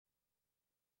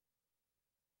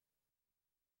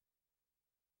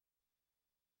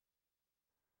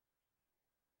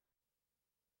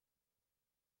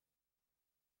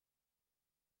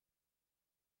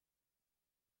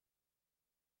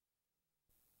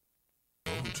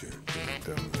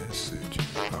the message,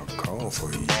 a call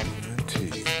for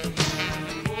unity.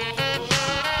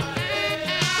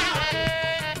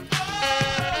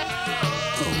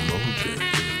 Emotion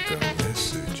is the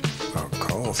message, a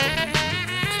call for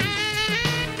unity.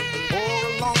 For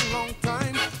a long, long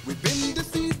time, we've been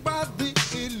deceived by the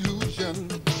illusion.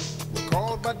 We're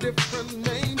called by different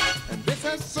names, and this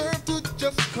has served to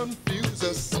just confuse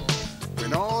us.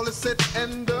 When all is said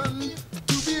and done,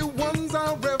 to be one's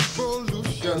our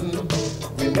revolution.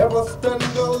 We never stand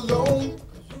alone.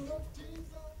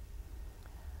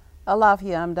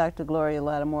 Alafia, I'm Dr. Gloria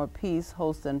Lattimore Peace,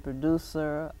 host and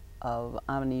producer of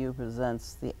OmniU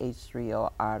Presents the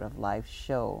H3O Art of Life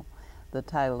show. The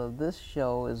title of this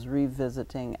show is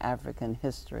Revisiting African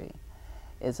History.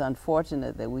 It's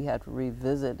unfortunate that we have to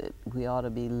revisit it. We ought to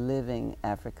be living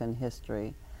African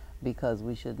history because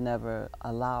we should never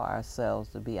allow ourselves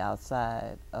to be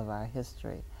outside of our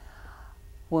history.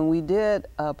 When we did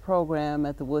a program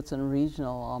at the Woodson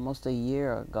Regional almost a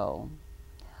year ago,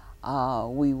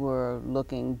 we were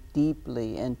looking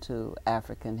deeply into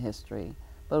African history.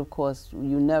 But of course,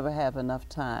 you never have enough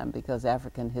time because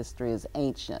African history is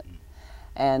ancient.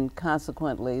 And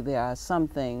consequently, there are some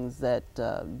things that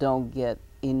don't get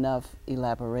enough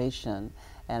elaboration.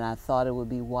 And I thought it would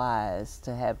be wise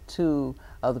to have two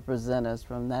of the presenters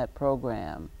from that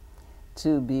program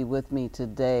to be with me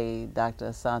today, Dr.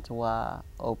 Asantewaa,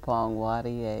 Oppong,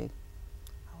 Wadie,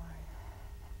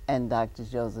 and Dr.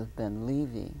 Josef Ben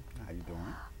Levi. How you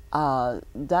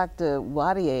doing? Dr.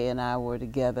 Wadie and I were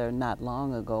together not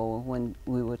long ago when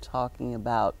we were talking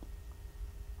about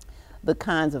the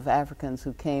kinds of Africans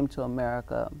who came to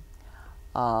America.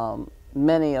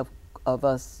 Many of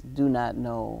us do not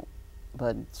know,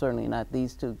 but certainly not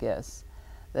these two guests,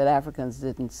 that Africans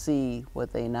didn't see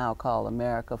what they now call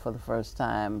America for the first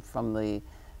time from the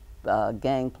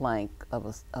gangplank of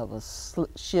a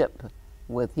ship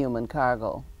with human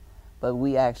cargo. But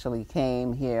we actually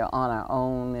came here on our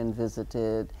own and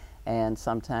visited and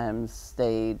sometimes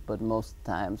stayed, but most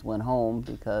times went home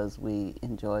because we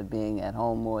enjoyed being at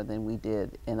home more than we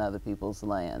did in other people's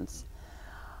lands.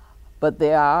 But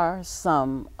there are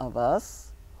some of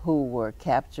us who were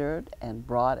captured and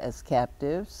brought as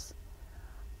captives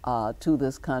to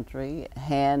this country,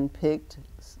 handpicked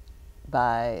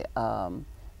by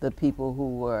the people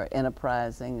who were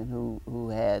enterprising and who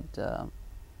had,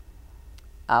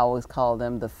 I always call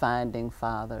them the finding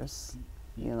fathers,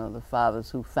 you know, the fathers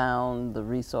who found the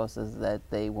resources that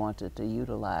they wanted to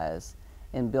utilize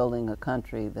in building a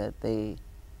country that they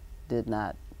did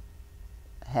not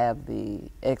have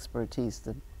the expertise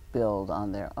to build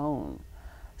on their own.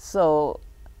 So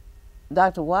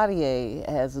Dr. Wadie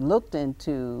has looked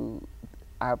into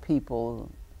our people,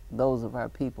 those of our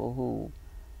people who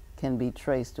can be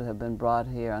traced to have been brought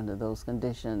here under those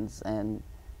conditions, and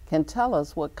can tell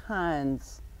us what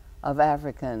kinds of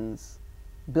Africans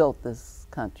built this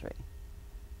country.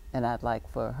 And I'd like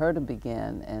for her to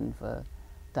begin and for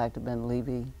Dr. Ben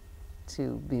Levi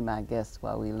to be my guest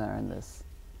while we learn this.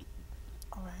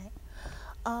 All right.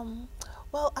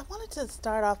 Well, I wanted to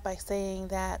start off by saying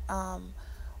that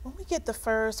when we get the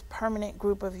first permanent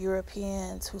group of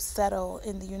Europeans who settle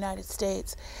in the United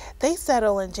States, they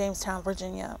settle in Jamestown,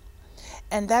 Virginia,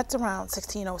 and that's around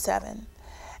 1607.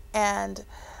 And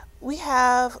we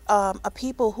have a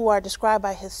people who are described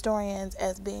by historians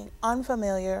as being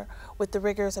unfamiliar with the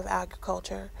rigors of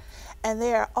agriculture, and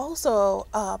they are also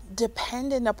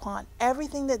dependent upon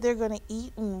everything that they're going to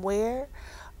eat and wear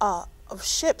of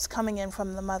ships coming in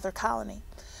from the mother colony.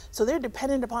 So they're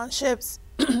dependent upon ships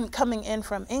coming in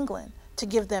from England to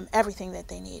give them everything that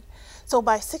they need. So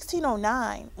by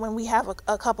 1609, when we have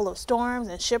a couple of storms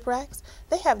and shipwrecks,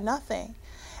 they have nothing.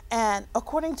 And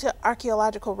according to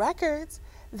archaeological records,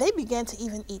 they begin to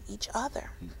even eat each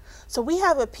other. So we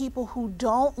have a people who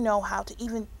don't know how to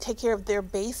even take care of their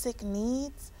basic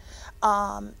needs,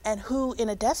 and who in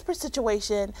a desperate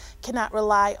situation cannot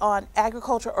rely on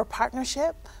agriculture or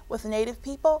partnership with native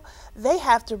people. They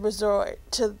have to resort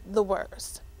to the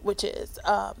worst, which is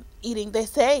eating. They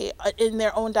say in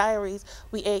their own diaries,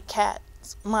 we ate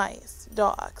cats, mice,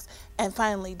 dogs, and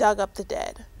finally dug up the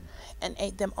dead and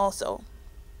ate them also.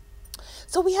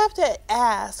 So we have to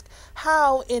ask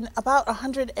how in about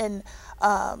 100 and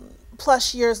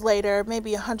plus years later,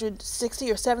 maybe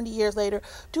 160 or 70 years later,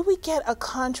 do we get a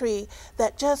country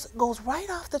that just goes right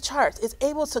off the charts, is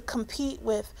able to compete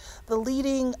with the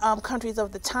leading countries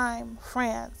of the time,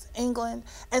 France, England,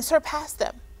 and surpass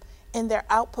them in their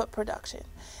output production,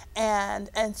 and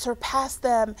surpass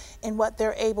them in what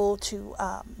they're able to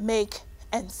make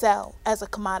and sell as a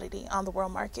commodity on the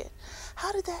world market.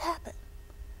 How did that happen?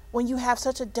 When you have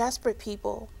such a desperate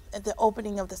people at the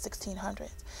opening of the 1600s.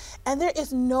 And there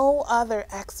is no other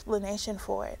explanation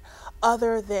for it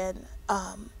other than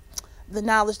the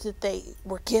knowledge that they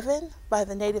were given by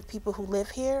the native people who live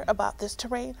here about this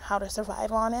terrain, how to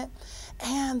survive on it,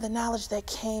 and the knowledge that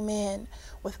came in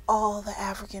with all the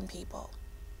African people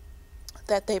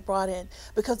that they brought in,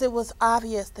 because it was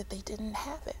obvious that they didn't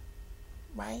have it,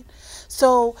 right?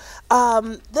 So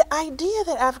the idea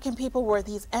that African people were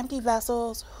these empty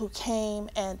vessels who came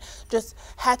and just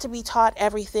had to be taught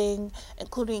everything,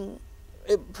 including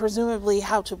presumably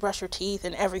how to brush your teeth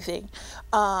and everything,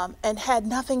 and had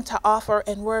nothing to offer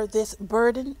and were this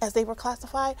burden, as they were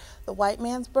classified, the white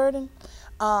man's burden,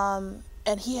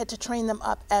 and he had to train them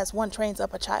up as one trains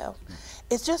up a child.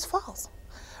 It's just false.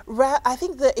 I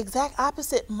think the exact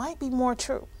opposite might be more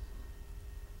true,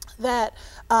 that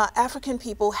African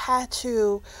people had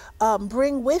to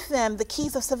bring with them the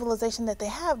keys of civilization that they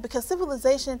have, because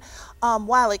civilization,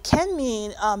 while it can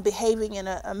mean behaving in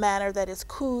a manner that is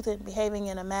couth and behaving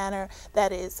in a manner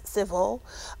that is civil,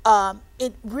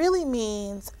 it really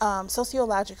means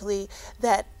sociologically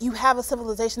that you have a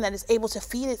civilization that is able to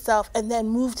feed itself and then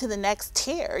move to the next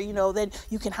tier. You know, then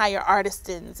you can hire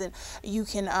artisans and you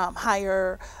can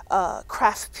hire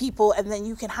craft people, and then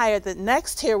you can hire the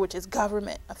next tier, which is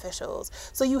government officials.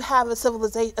 So you have a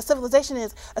civilization. A civilization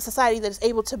is a society that is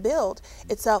able to build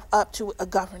itself up to a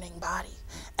governing body.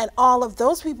 And all of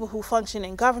those people who function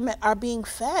in government are being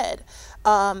fed.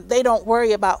 They don't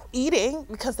worry about eating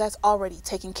because that's already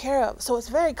taken care of. So it's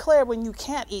very clear when you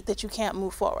can't eat that you can't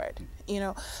move forward, you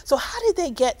know. So how did they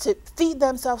get to feed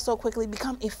themselves so quickly,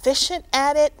 become efficient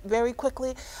at it very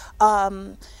quickly,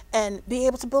 and be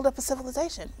able to build up a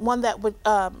civilization, one that would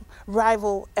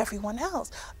rival everyone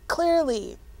else?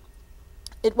 Clearly,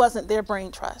 it wasn't their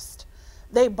brain trust.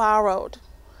 They borrowed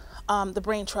the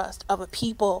brain trust of a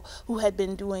people who had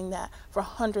been doing that for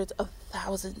hundreds of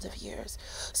thousands of years.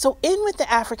 So in with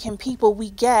the African people, we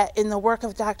get in the work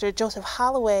of Dr. Joseph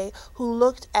Holloway, who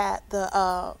looked at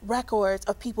the records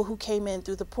of people who came in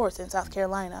through the ports in South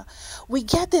Carolina, we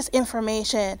get this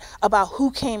information about who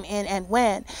came in and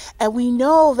when. And we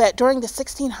know that during the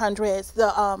 1600s,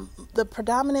 the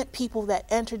predominant people that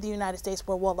entered the United States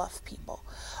were Wolof people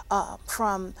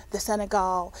from the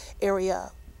Senegal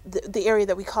area, the area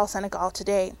that we call Senegal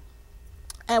today.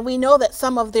 And we know that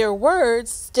some of their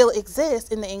words still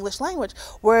exist in the English language.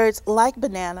 Words like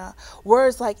banana,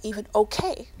 words like even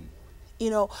okay,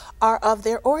 you know, are of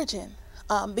their origin.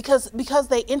 Because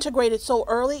they integrated so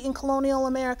early in colonial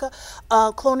America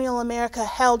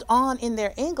held on in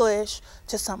their English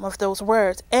to some of those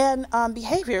words and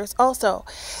behaviors also.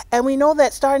 And we know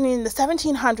that starting in the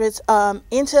 1700s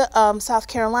into South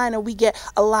Carolina, we get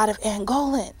a lot of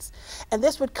Angolans. And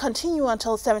this would continue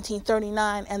until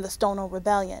 1739 and the Stono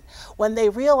Rebellion, when they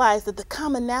realized that the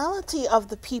commonality of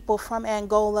the people from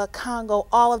Angola, Congo,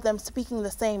 all of them speaking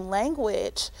the same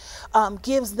language,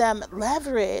 gives them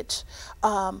leverage.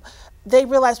 They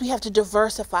realized we have to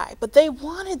diversify. But they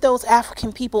wanted those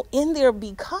African people in there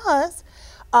because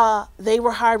they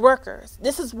were hard workers.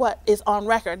 This is what is on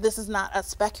record. This is not us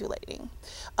speculating.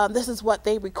 This is what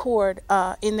they record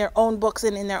in their own books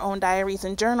and in their own diaries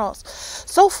and journals.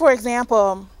 So, for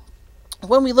example,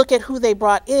 when we look at who they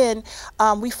brought in,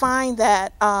 we find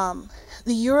that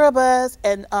the Yorubas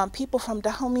and people from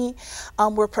Dahomey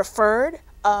were preferred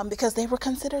because they were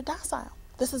considered docile.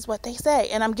 This is what they say,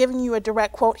 and I'm giving you a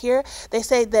direct quote here. They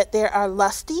say that they are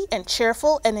lusty and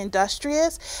cheerful and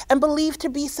industrious and believed to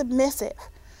be submissive,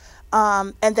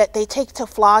 and that they take to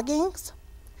floggings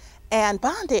and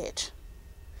bondage,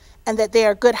 and that they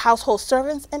are good household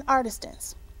servants and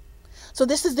artisans. So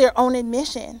this is their own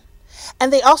admission.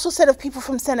 And they also said of people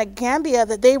from Senegambia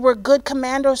that they were good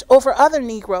commanders over other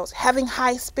Negroes, having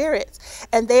high spirits,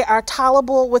 and they are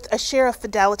tolerable with a share of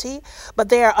fidelity, but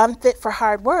they are unfit for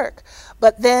hard work.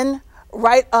 But then,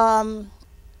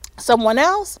 someone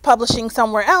else, publishing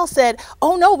somewhere else, said,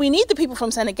 oh no, we need the people from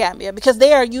Senegambia because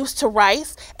they are used to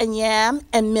rice and yam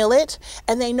and millet,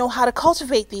 and they know how to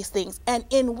cultivate these things. And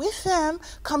in with them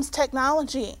comes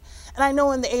technology. And I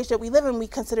know in the age that we live in, we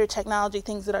consider technology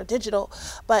things that are digital,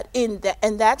 but in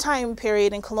that time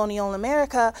period in colonial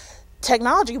America,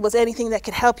 technology was anything that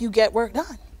could help you get work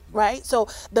done, right? So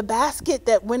the basket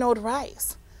that winnowed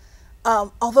rice,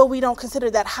 although we don't consider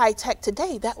that high tech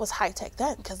today, that was high tech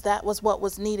then, because that was what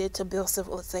was needed to build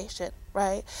civilization,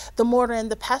 right? The mortar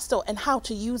and the pestle, and how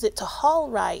to use it to hull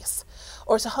rice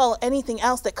or to hull anything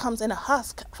else that comes in a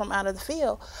husk from out of the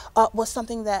field, was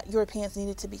something that Europeans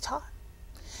needed to be taught,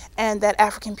 and that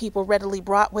African people readily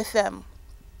brought with them.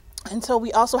 And so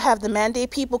we also have the Mande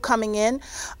people coming in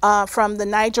from the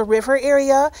Niger River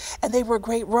area, and they were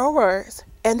great rowers.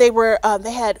 and they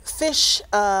had fish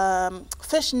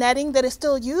netting that is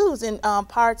still used in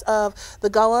parts of the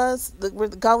Gullahs, where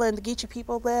the Gullah and the Geechee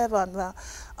people live on the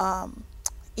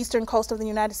eastern coast of the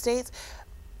United States.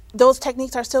 Those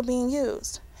techniques are still being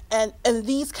used. And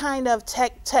these kind of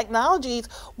technologies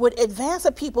would advance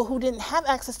a people who didn't have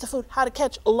access to food how to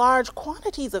catch large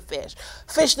quantities of fish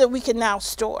that we can now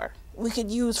store. We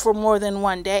could use for more than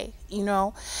one day, you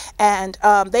know. And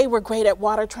they were great at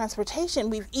water transportation.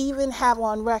 We even have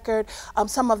on record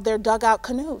some of their dugout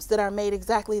canoes that are made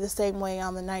exactly the same way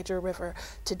on the Niger River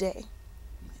today.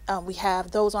 We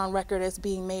have those on record as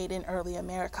being made in early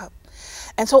America.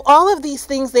 And so all of these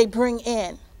things they bring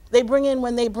in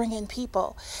when they bring in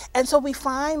people. And so we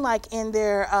find, like, in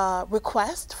their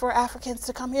request for Africans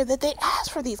to come here, that they ask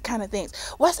for these kind of things.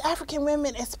 West African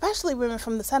women, especially women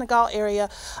from the Senegal area,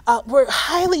 were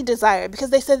highly desired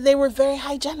because they said they were very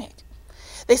hygienic.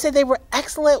 They said they were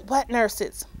excellent wet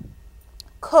nurses,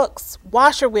 cooks,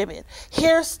 washerwomen,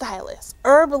 hairstylists,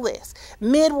 herbalists,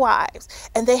 midwives,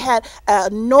 and they had a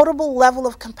notable level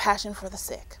of compassion for the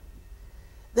sick.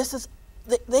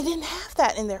 They didn't have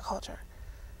that in their culture.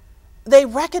 They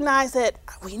recognize that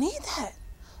we need that.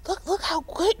 Look how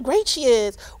great she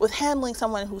is with handling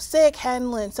someone who's sick,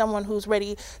 handling someone who's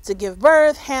ready to give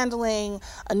birth, handling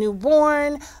a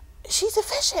newborn. She's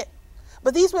efficient.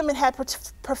 But these women had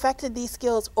perfected these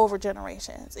skills over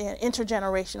generations and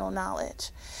intergenerational knowledge.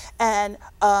 And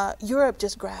Europe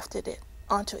just grafted it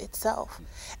onto itself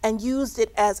and used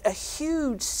it as a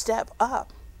huge step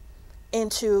up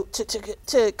to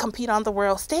compete on the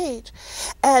world stage.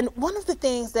 And one of the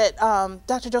things that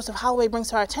Dr. Joseph Holloway brings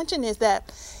to our attention is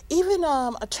that even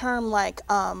a term like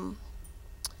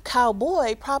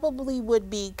cowboy probably would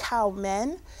be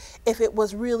cowmen if it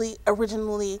was really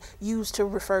originally used to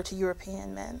refer to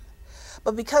European men.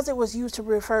 But because it was used to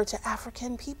refer to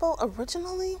African people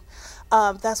originally,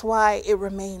 that's why it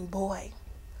remained boy.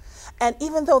 And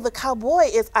even though the cowboy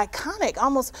is iconic,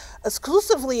 almost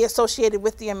exclusively associated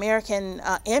with the American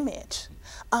image,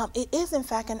 it is in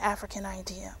fact an African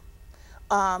idea,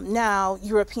 now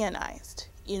Europeanized,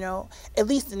 you know, at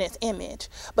least in its image.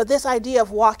 But this idea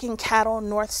of walking cattle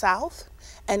north-south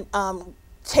and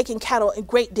taking cattle in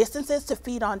great distances to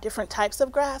feed on different types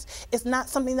of grass is not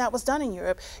something that was done in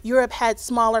Europe. Europe had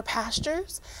smaller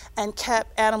pastures and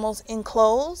kept animals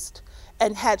enclosed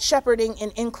and had shepherding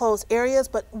in enclosed areas,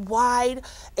 but wide,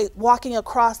 walking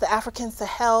across the African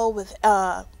Sahel with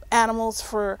animals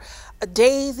for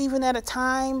days even at a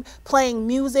time, playing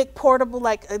music, portable,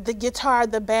 like the guitar,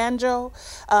 the banjo,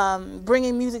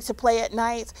 bringing music to play at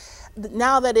night.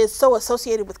 Now that is so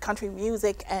associated with country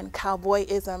music and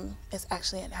cowboyism is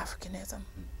actually an Africanism,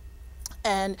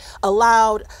 and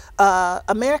allowed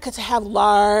America to have a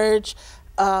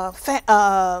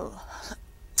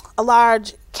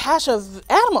large cache of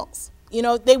animals. You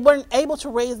know, they weren't able to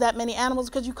raise that many animals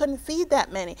because you couldn't feed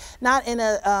that many, not in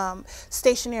a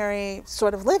stationary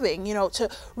sort of living. You know, to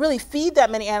really feed that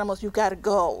many animals, you've got to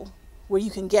go where you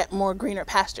can get more greener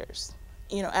pastures,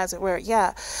 you know, as it were.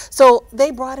 Yeah. So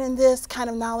they brought in this kind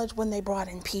of knowledge when they brought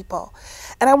in people.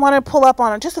 And I want to pull up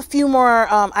on just a few more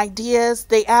ideas.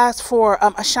 They asked for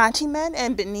Ashanti men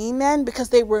and Benin men because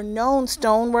they were known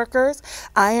stone workers,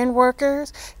 iron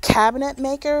workers, cabinet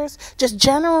makers, just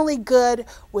generally good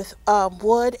with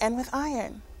wood and with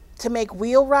iron. To make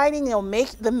wheel writing, you know,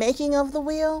 the making of the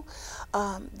wheel.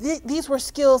 These were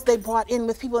skills they brought in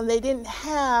with people, and they didn't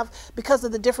have, because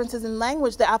of the differences in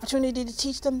language, the opportunity to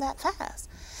teach them that fast.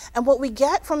 And what we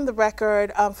get from the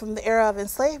record from the era of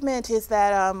enslavement is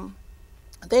that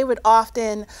they would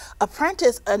often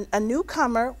apprentice a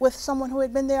newcomer with someone who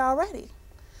had been there already,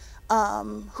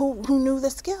 who knew the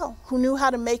skill, who knew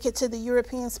how to make it to the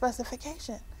European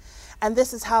specification. And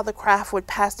this is how the craft would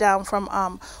pass down from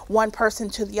one person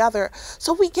to the other.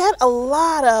 So we get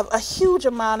a huge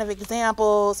amount of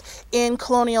examples in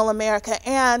colonial America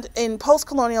and in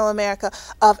post-colonial America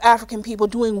of African people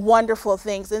doing wonderful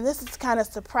things. And this is kind of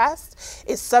suppressed.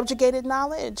 It's subjugated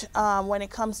knowledge when it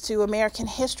comes to American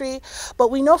history. But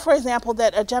we know, for example,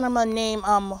 that a gentleman named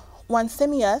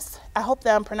Wansimius, I hope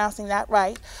that I'm pronouncing that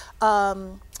right,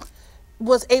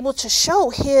 was able to show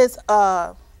his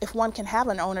if one can have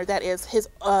an owner, that is his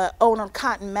owner,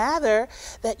 Cotton Mather,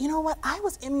 that, you know what, I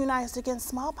was immunized against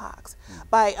smallpox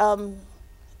by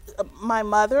my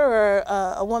mother or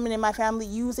a woman in my family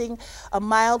using a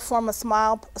mild form of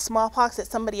smallpox that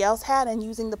somebody else had and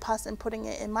using the pus and putting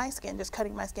it in my skin, just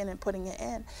cutting my skin and putting it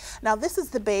in. Now this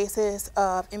is the basis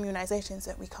of immunizations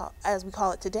that we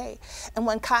call it today. And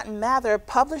when Cotton Mather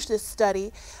published this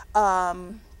study,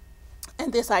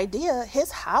 and this idea,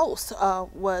 his house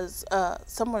was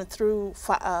someone threw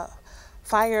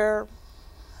fire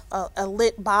a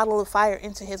lit bottle of fire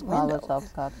into his window.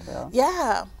 Molotov cocktail.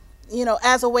 Yeah. You know,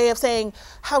 as a way of saying,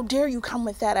 how dare you come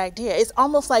with that idea? It's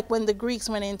almost like when the Greeks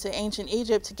went into ancient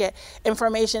Egypt to get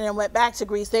information and went back to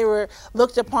Greece, they were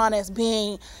looked upon as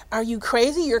being, are you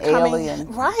crazy? You're coming.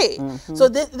 Alien. Right. So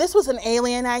this was an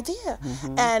alien idea.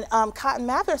 And Cotton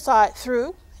Mather saw it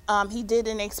through. He did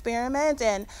an experiment,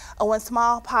 and when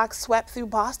smallpox swept through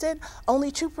Boston,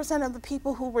 only 2% of the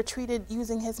people who were treated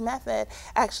using his method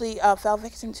actually fell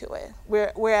victim to it,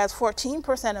 whereas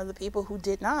 14% of the people who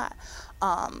did not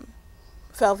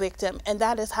fell victim. And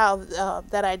that is how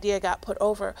that idea got put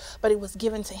over. But it was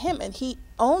given to him, and he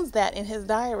owns that in his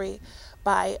diary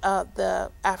by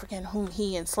the African whom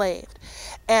he enslaved.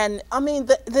 And I mean,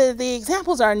 the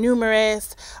examples are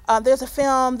numerous. There's a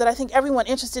film that I think everyone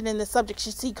interested in this subject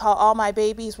should see called All My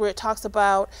Babies, where it talks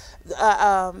about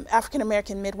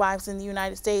African-American midwives in the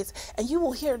United States. And you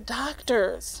will hear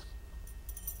doctors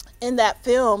in that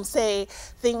film say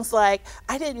things like,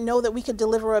 I didn't know that we could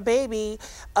deliver a baby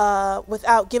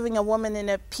without giving a woman an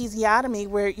episiotomy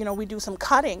where, you know, we do some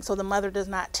cutting so the mother does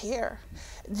not tear.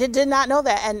 Did not know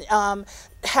that, and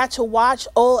had to watch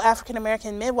old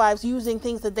African-American midwives using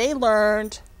things that they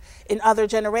learned in other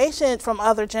generations, from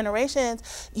other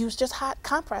generations, use just hot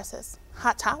compresses,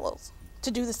 hot towels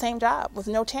to do the same job with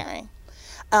no tearing.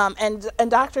 And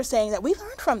doctors saying that we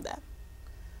learned from them.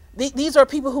 These are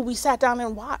people who we sat down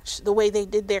and watched the way they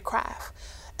did their craft.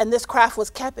 And this craft was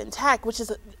kept intact, which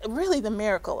is really the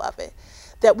miracle of it,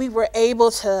 that we were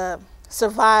able to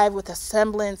survive with a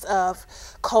semblance of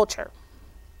culture.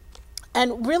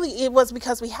 And really, it was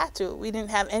because we had to. We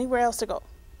didn't have anywhere else to go.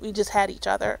 We just had each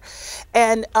other.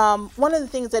 And one of the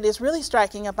things that is really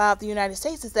striking about the United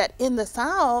States is that in the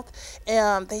South,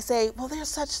 they say, well, there's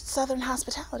such Southern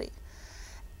hospitality.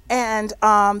 And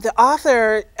the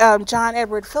author, John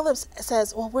Edward Phillips,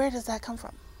 says, well, where does that come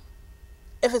from?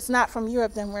 If it's not from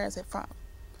Europe, then where is it from?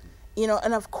 You know,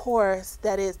 and of course,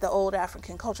 that is the old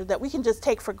African culture that we can just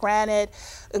take for granted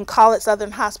and call it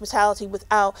Southern hospitality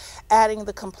without adding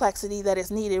the complexity that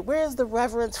is needed. Where is the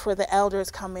reverence for the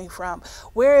elders coming from?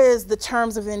 Where is the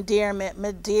terms of endearment,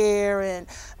 my dear and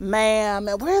ma'am,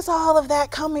 and where's all of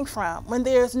that coming from when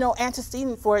there's no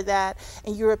antecedent for that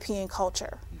in European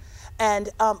culture? And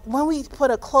when we put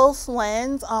a close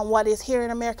lens on what is here in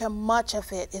America, much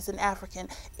of it is an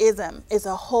Africanism, is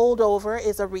a holdover,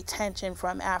 is a retention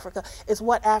from Africa, is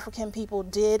what African people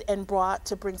did and brought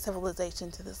to bring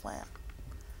civilization to this land.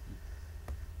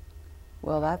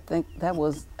 Well, I think that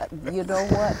was, you know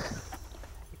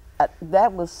what,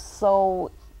 that was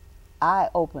so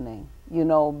eye-opening, you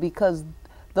know, because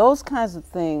those kinds of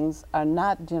things are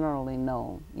not generally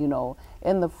known, you know.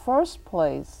 In the first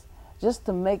place, just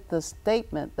to make the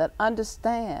statement that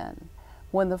understand,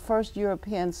 when the first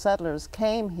European settlers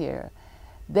came here,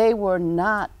 they were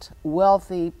not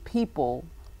wealthy people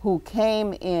who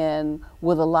came in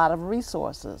with a lot of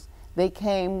resources. They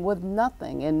came with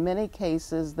nothing. In many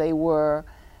cases, they were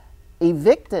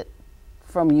evicted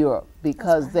from Europe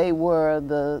because they were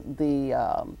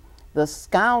the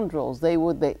scoundrels.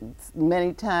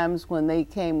 Many times when they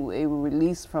came, they were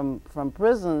released from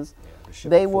prisons,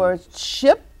 they were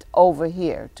shipped over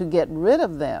here to get rid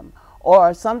of them,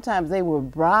 or sometimes they were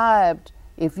bribed.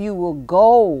 If you will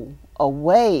go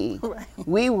away, right,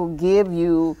 we will give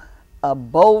you a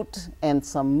boat and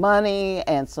some money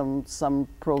and some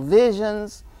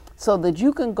provisions so that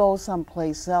you can go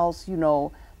someplace else. You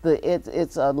know,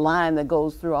 it's a line that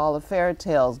goes through all the fairy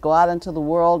tales. Go out into the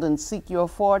world and seek your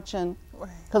fortune,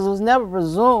 because it was never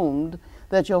presumed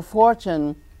that your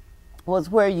fortune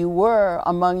was where you were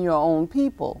among your own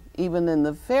people. Even in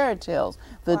the fairy tales,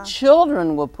 the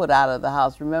children were put out of the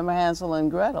house. Remember Hansel and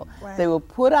Gretel? Right. They were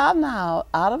put out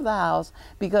of the house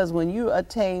because when you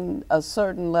attain a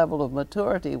certain level of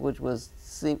maturity, which was,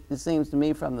 it seems to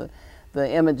me from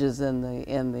the images in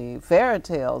the fairy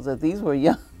tales, that these were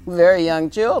young, very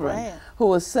young children who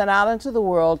were sent out into the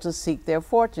world to seek their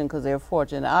fortune, because their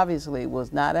fortune obviously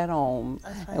was not at home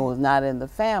and was not in the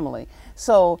family.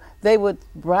 So they would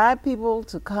bribe people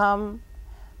to come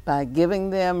by giving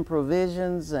them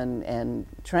provisions and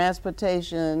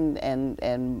transportation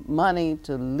and money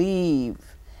to leave.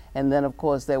 And then, of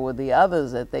course, there were the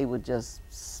others that they would just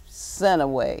send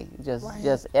away,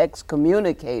 just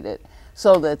excommunicated,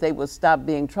 so that they would stop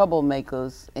being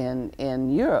troublemakers in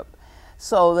Europe.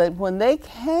 So that when they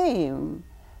came,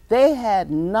 they had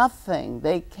nothing.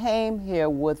 They came here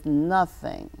with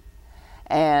nothing.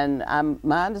 And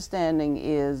my understanding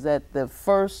is that the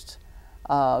first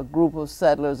group of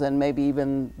settlers, and maybe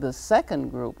even the second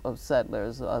group of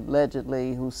settlers,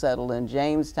 allegedly, who settled in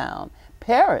Jamestown,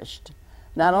 perished,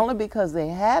 not only because they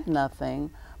had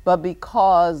nothing, but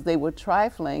because they were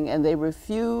trifling and they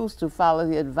refused to follow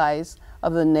the advice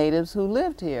of the natives who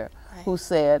lived here, who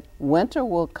said, winter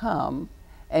will come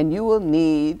and you will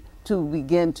need to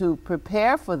begin to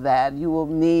prepare for that. You will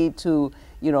need to,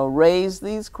 raise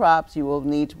these crops. You will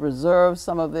need to preserve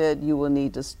some of it. You will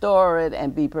need to store it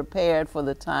and be prepared for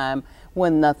the time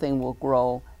when nothing will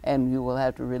grow and you will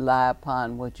have to rely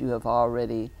upon what you have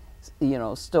already,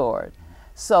 stored.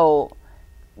 So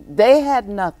they had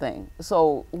nothing.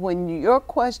 So when your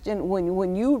question,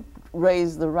 when you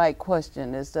raise the right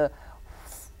question as to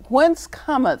whence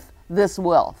cometh this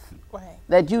wealth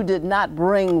that you did not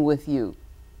bring with you,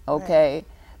 okay,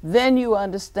 then you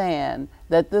understand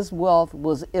that this wealth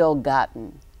was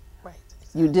ill-gotten.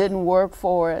 You didn't work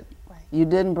for it, you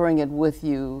didn't bring it with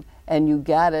you, and you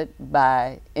got it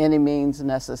by any means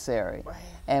necessary.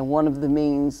 And one of the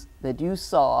means that you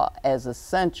saw as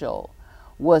essential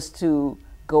was to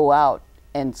go out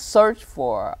and search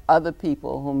for other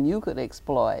people whom you could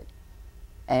exploit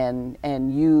and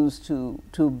use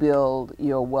to build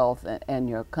your wealth and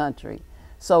your country.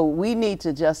 So we need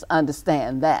to just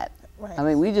understand that. I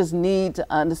mean, we just need to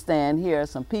understand here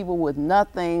some people with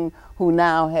nothing who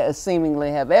now seemingly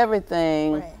have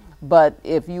everything. But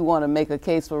if you want to make a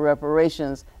case for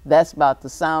reparations, that's about the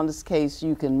soundest case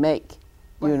you can make.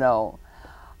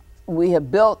 We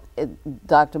have built,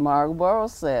 Dr. Marlborough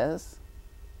says,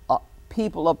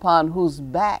 people upon whose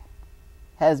back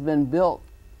has been built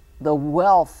the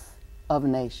wealth of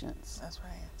nations. That's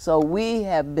right. So we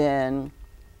have been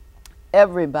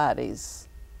everybody's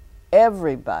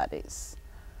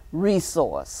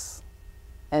resource.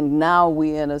 And now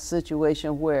we're in a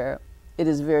situation where it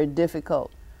is very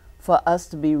difficult for us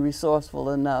to be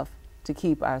resourceful enough to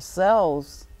keep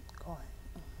ourselves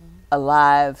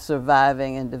alive,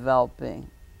 surviving, and developing.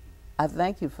 I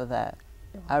thank you for that.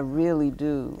 I really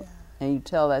do. Yeah. And you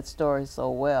tell that story so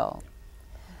well.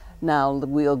 Now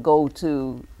we'll go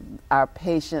to our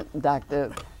patient,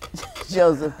 Dr.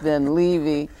 Josef Ben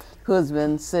Levi, who's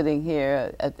been sitting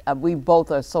here. We both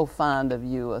are so fond of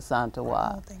you,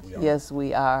 Asantewaa. Oh, thank you. Yes,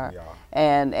 we are.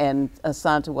 And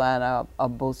Asantewaa and I are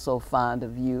both so fond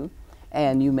of you.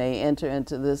 And you may enter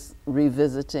into this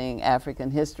revisiting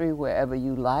African history wherever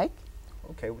you like.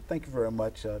 Okay, well, thank you very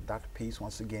much, Dr. Peace,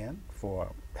 once again,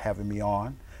 for having me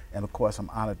on. And of course, I'm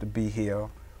honored to be here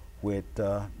with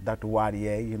Dr.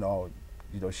 Wadie.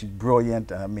 She's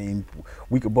brilliant. I mean,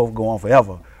 we could both go on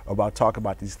forever about talking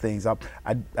about these things.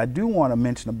 I do want to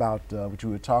mention about what you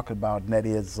were talking about, and that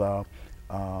is, well,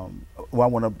 I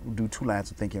want to do two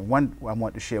lines of thinking. One I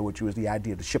want to share with you is the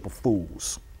idea of the ship of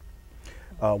fools.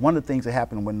 One of the things that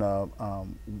happened when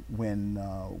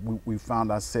we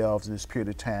found ourselves in this period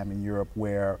of time in Europe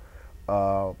where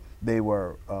they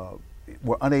were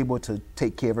unable to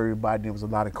take care of everybody. There was a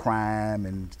lot of crime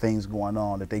and things going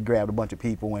on, that they grabbed a bunch of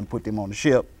people and put them on the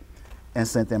ship and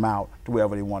sent them out to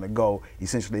wherever they want to go.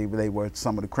 Essentially, they were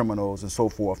some of the criminals and so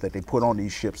forth that they put on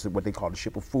these ships, what they call the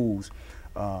ship of fools.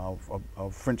 A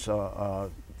French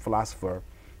philosopher,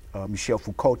 Michel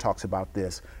Foucault, talks about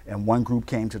this. And one group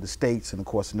came to the States, and of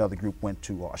course another group went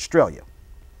to Australia.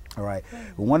 All right.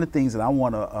 But one of the things that I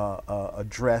want to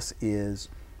address is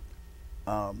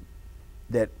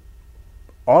that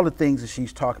all the things that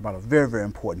she's talking about are very, very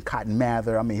important. Cotton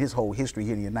Mather, I mean, his whole history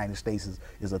here in the United States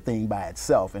is a thing by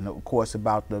itself. And of course,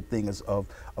 about the thing of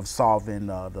solving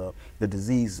the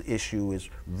disease issue is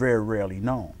very rarely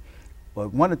known.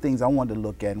 But one of the things I wanted to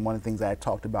look at, and one of the things I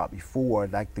talked about before,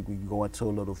 that I think we can go into a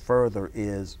little further,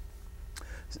 is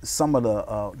some of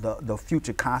the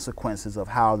future consequences of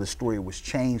how the story was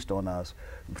changed on us,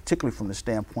 particularly from the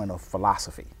standpoint of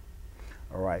philosophy.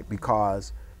 All right,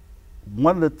 because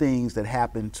one of the things that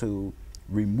happened to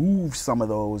remove some of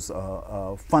those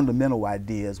fundamental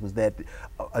ideas was that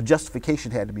a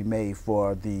justification had to be made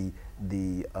for the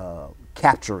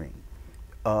capturing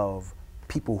of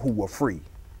people who were free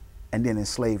and then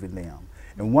enslaving them.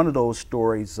 And one of those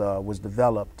stories was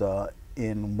developed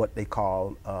in what they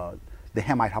call the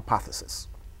Hamite hypothesis.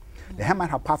 The Hamite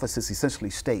hypothesis essentially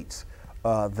states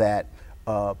that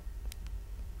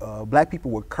black people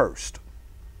were cursed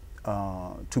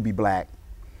to be black,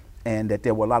 and that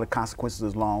there were a lot of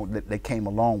consequences that came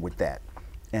along with that.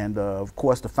 And of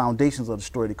course, the foundations of the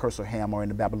story of the Curse of Ham are in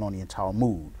the Babylonian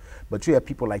Talmud. But you have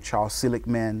people like Charles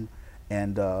Seligman,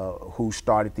 and who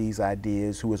started these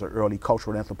ideas, who was an early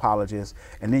cultural anthropologist.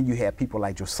 And then you have people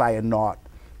like Josiah North,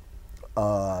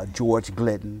 George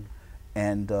Glidden,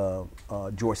 and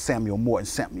George Samuel Morton.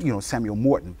 Samuel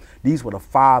Morton. These were the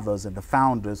fathers and the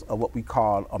founders of what we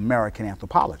call American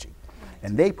anthropology.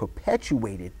 And they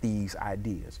perpetuated these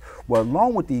ideas. Well,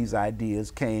 along with these ideas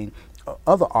came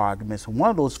other arguments. One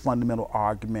of those fundamental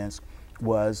arguments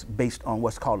was based on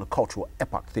what's called the cultural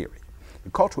epoch theory. The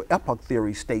cultural epoch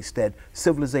theory states that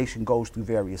civilization goes through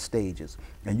various stages,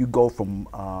 and you go from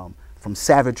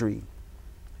savagery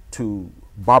to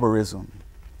barbarism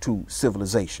to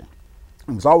civilization.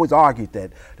 It was always argued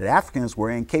that Africans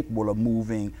were incapable of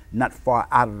moving not far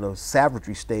out of the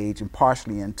savagery stage and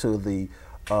partially into the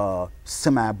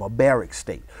semi-barbaric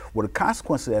state. Well, the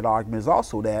consequence of that argument is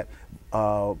also that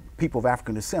people of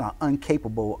African descent are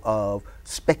incapable of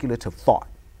speculative thought.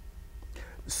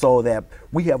 So that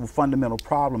we have a fundamental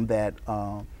problem that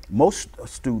most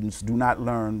students do not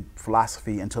learn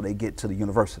philosophy until they get to the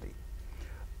university.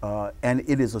 And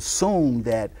it is assumed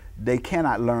that they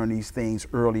cannot learn these things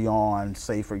early on,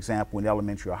 say, for example, in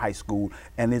elementary or high school.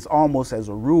 And it's almost as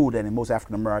a rule that in most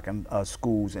African American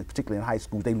schools, and particularly in high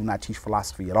schools, they do not teach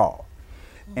philosophy at all.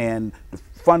 And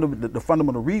the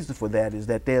fundamental reason for that is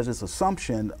that there's this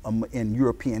assumption in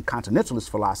European continentalist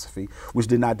philosophy, which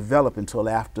did not develop until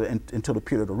until the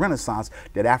period of the Renaissance,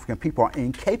 that African people are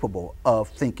incapable of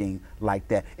thinking like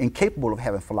that, incapable of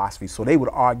having philosophy. So they would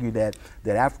argue that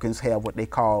Africans have what they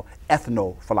call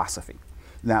ethno-philosophy.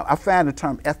 Now, I find the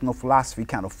term ethno-philosophy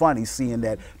kind of funny, seeing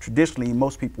that traditionally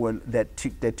most people that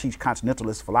teach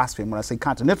continentalist philosophy, and when I say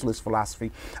continentalist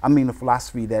philosophy, I mean the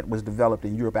philosophy that was developed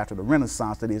in Europe after the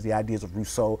Renaissance, that is the ideas of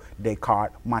Rousseau,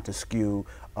 Descartes, Montesquieu,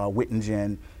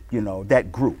 Wittgenstein, you know,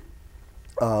 that group.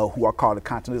 Who are called the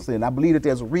continentalists. And I believe that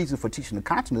there's a reason for teaching the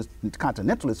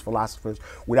continentalist philosophers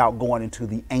without going into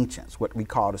the ancients, what we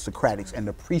call the Socratics and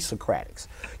the pre-Socratics.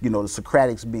 You know, the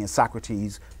Socratics being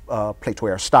Socrates, Plato,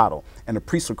 Aristotle, and the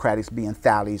pre-Socratics being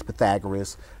Thales,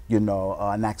 Pythagoras, you know,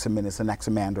 Anaximenes,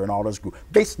 Anaximander, and all those groups.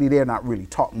 Basically, they're not really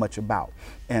taught much about.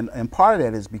 And part of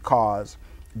that is because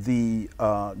the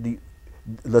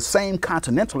same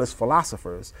continentalist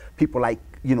philosophers, people like,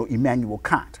 you know, Immanuel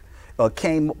Kant,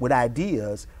 came up with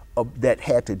ideas that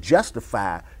had to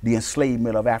justify the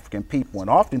enslavement of African people. And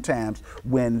oftentimes,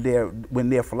 when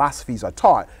their philosophies are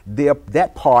taught,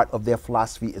 that part of their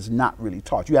philosophy is not really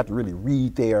taught. You have to really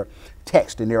read their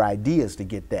text and their ideas to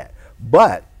get that.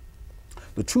 But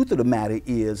the truth of the matter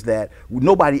is that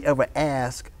nobody ever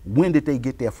asked, when did they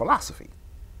get their philosophy?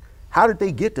 How did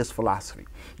they get this philosophy?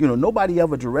 You know, nobody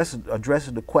ever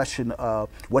addresses the question of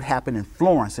what happened in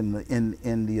Florence in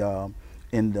the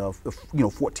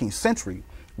 14th century,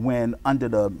 when under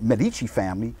the Medici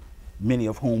family, many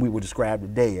of whom we would describe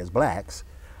today as blacks,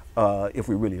 if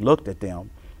we really looked at them,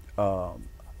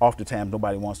 oftentimes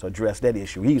nobody wants to address that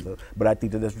issue either, but I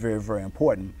think that that's very, very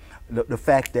important. The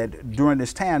fact that during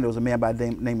this time there was a man by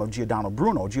the name of Giordano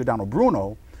Bruno. Giordano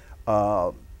Bruno,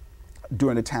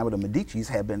 during the time of the Medicis,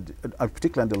 had been,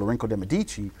 particularly under Lorenzo de'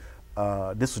 Medici,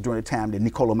 this was during the time that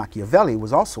Niccolo Machiavelli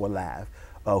was also alive,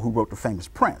 who wrote The Famous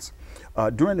Prince.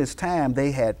 During this time,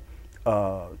 they had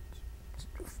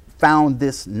found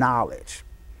this knowledge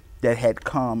that had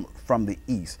come from the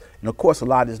East. And of course, a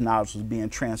lot of this knowledge was being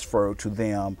transferred to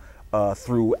them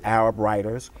through Arab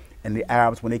writers. And the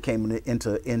Arabs, when they came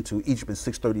into Egypt in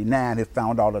 639, had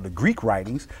found all of the Greek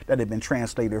writings that had been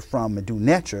translated from Medu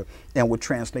Neter and were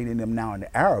translating them now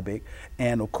into Arabic.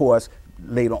 And of course,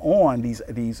 later on,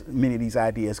 many of these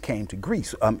ideas came to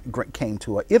Greece, came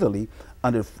to Italy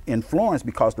in Florence,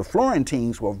 because the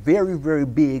Florentines were very, very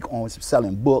big on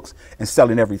selling books and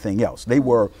selling everything else. They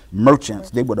were merchants.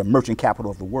 They were the merchant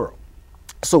capital of the world.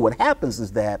 So what happens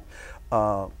is that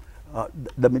the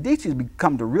Medicis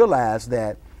come to realize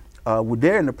that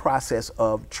they're in the process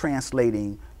of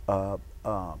translating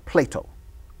Plato's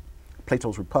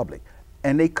Republic.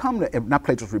 And they come to, not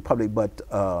Plato's Republic, but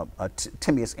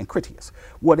Timaeus and Critias.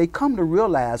 Well, they come to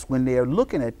realize when they're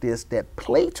looking at this that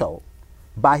Plato,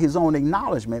 by his own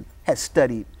acknowledgement, had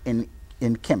studied in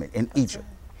Kemet, in Egypt.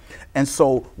 And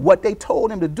so what they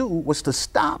told him to do was to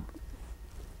stop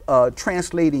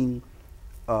translating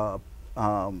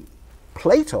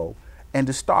Plato and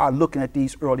to start looking at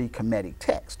these early Kemetic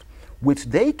texts, which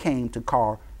they came to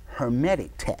call Hermetic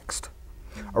text.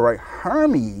 All right,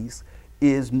 Hermes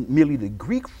is merely the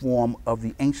Greek form of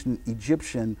the ancient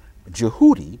Egyptian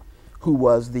Jehudi, who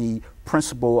was the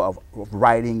principle of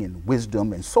writing and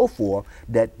wisdom and so forth,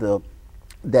 that the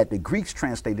Greeks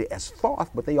translated as Thoth,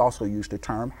 but they also used the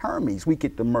term Hermes. We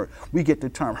get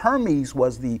the term Hermes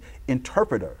was the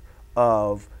interpreter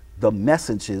of the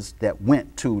messages that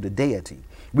went to the deity.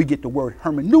 We get the word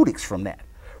hermeneutics from that,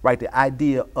 right? The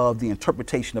idea of the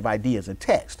interpretation of ideas in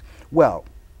text. Well,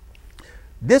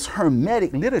 this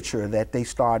Hermetic literature that they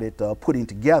started putting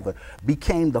together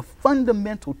became the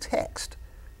fundamental text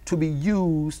to be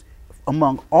used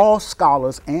among all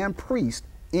scholars and priests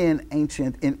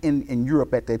in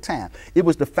Europe at that time. It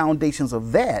was the foundations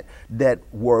of that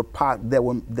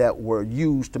were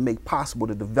used to make possible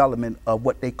the development of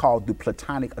what they called the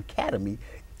Platonic Academy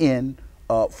in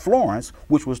Florence,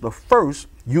 which was the first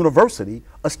university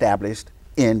established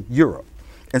in Europe.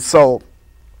 And so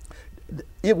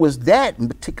it was that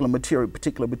particular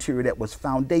material that was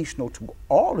foundational to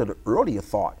all of the earlier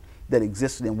thought that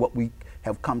existed in what we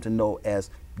have come to know as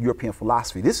European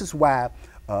philosophy. This is why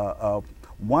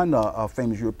one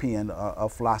famous European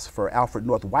philosopher, Alfred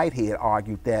North Whitehead,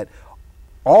 argued that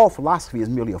all philosophy is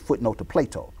merely a footnote to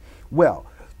Plato. Well,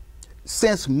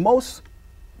 since most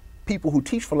people who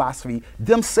teach philosophy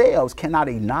themselves cannot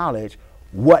acknowledge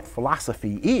what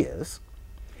philosophy is,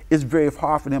 it's very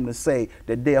hard for them to say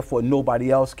that therefore nobody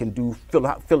else can do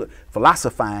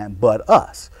philosophizing but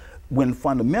us, when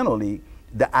fundamentally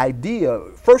the idea,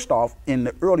 first off, in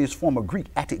the earliest form of Greek,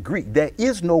 Attic Greek, there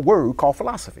is no word called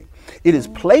philosophy. It is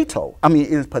it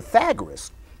is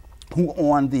Pythagoras who,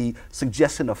 on the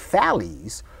suggestion of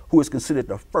Thales, who is considered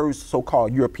the first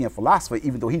so-called European philosopher,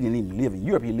 even though he didn't even live in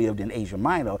Europe, he lived in Asia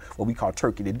Minor, what we call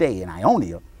Turkey today, in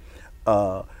Ionia,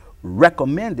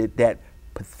 recommended that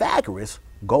Pythagoras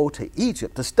go to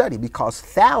Egypt to study, because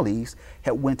Thales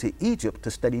had went to Egypt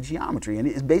to study geometry. And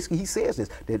it's basically, he says this,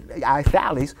 that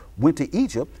Thales went to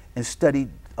Egypt and studied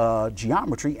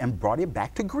geometry and brought it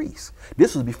back to Greece.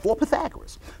 This was before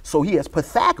Pythagoras. So he has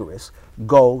Pythagoras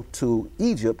go to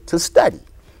Egypt to study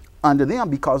under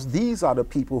them, because these are the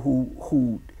people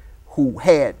who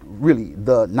had really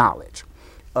the knowledge.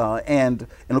 And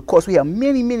of course, we have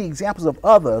many, many examples of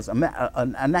others,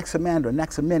 Anaximander,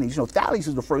 Anaximenes. You know, Thales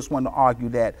is the first one to argue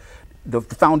that the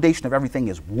foundation of everything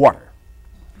is water.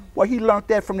 Well, he learned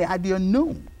that from the idea of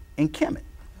noon in Kemet. Right.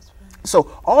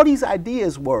 So all these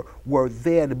ideas were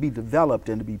there to be developed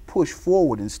and to be pushed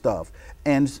forward and stuff.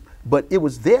 But it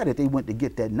was there that they went to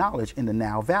get that knowledge in the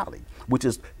Nile Valley, which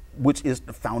is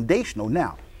the foundational.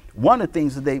 Now, one of the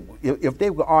things that if they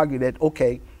would argue that,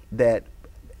 okay, that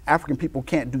African people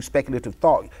can't do speculative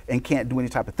thought and can't do any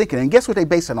type of thinking, and guess what they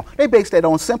base it on? They base that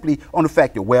on simply on the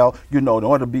fact that, well, you know, in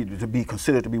order to be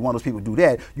considered to be one of those people who do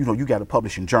that, you know, you got to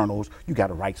publish in journals, you got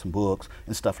to write some books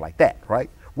and stuff like that, right?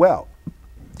 Well,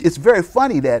 it's very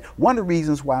funny that one of the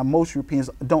reasons why most Europeans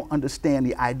don't understand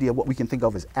the idea of what we can think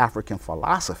of as African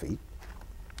philosophy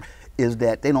is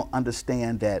that they don't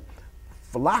understand that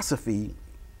philosophy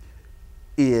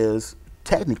is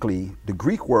technically, the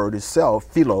Greek word itself,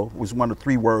 philo, was one of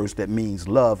three words that means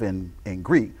love in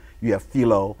Greek. You have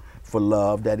philo for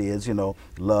love, that is, you know,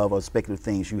 love or speculative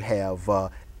things. You have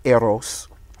eros,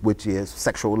 which is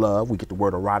sexual love. We get the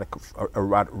word erotic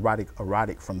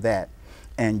from that.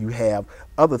 And you have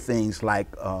other things like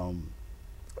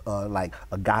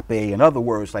agape and other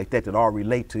words like that all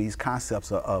relate to these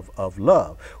concepts of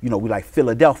love. You know, we like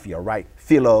Philadelphia, right?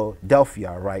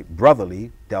 Philadelphia, right?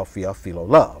 Brotherly, Delphia, philo,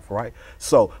 love, right?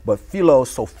 So, but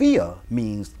philosophia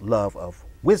means love of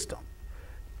wisdom.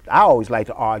 I always like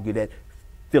to argue that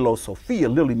philosophia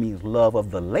literally means love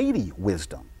of the lady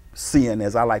wisdom, seeing,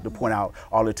 as I like to point out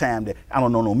all the time, that I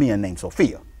don't know no men named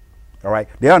Sophia. All right?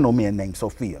 There are no men named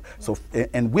Sophia. So,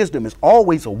 and wisdom is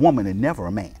always a woman and never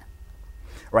a man.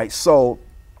 Right? So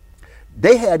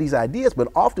they had these ideas, but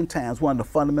oftentimes one of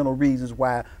the fundamental reasons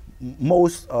why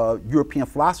most European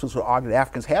philosophers will argue that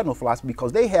Africans have no philosophy,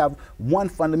 because they have one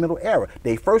fundamental error.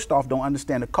 They first off don't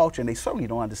understand the culture, and they certainly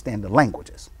don't understand the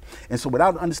languages. And so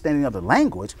without understanding of the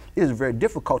language, it is very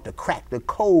difficult to crack the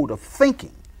code of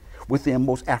thinking within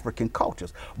most African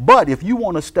cultures. But if you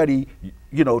want to study,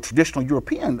 you know, traditional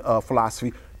European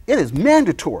philosophy, it is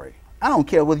mandatory. I don't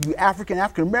care whether you're African,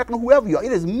 African American, or whoever you are.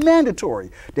 It is mandatory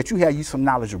that you have some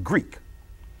knowledge of Greek,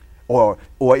 or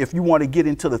if you want to get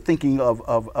into the thinking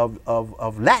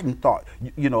of Latin thought,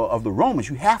 you know, of the Romans,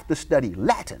 you have to study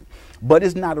Latin. But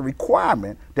it's not a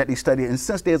requirement that they study it. And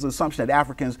since there's an assumption that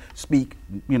Africans speak,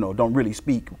 you know, don't really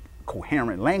speak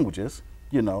coherent languages,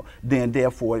 you know, then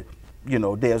therefore, you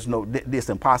know, it's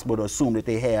impossible to assume that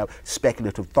they have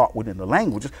speculative thought within the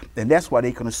languages, and that's why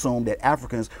they can assume that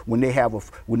Africans, when they have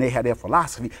their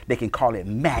philosophy, they can call it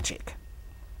magic.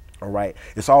 All right,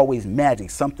 it's always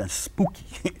magic, something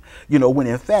spooky, you know. When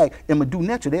in fact, in Medu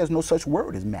Neter, there's no such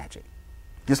word as magic.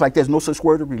 Just like there's no such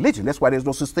word of religion. That's why there's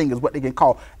no such thing as what they can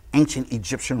call ancient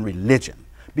Egyptian religion,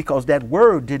 because that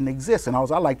word didn't exist. And I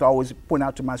like to always point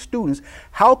out to my students,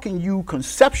 how can you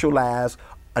conceptualize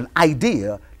an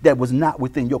idea that was not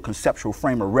within your conceptual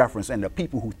frame of reference, and the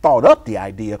people who thought up the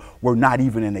idea were not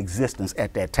even in existence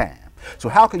at that time? So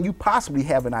how can you possibly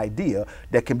have an idea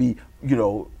that can be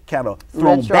kind of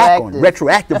thrown back on,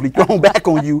 retroactively thrown back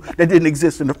on you that didn't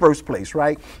exist in the first place,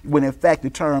 right? When in fact the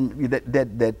term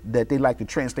that they like to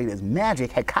translate as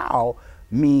magic, hekao,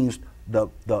 means the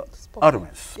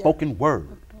utterance, spoken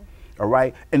word. All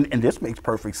right, and this makes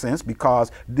perfect sense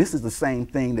because this is the same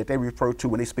thing that they refer to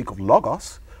when they speak of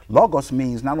logos. Logos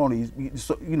means not only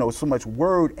so much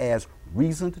word as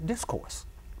reasoned discourse.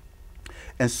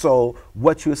 And so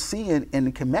what you're seeing in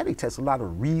the Kemetic text, a lot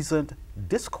of reasoned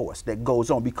discourse that goes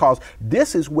on, because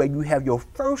this is where you have your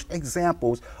first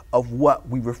examples of what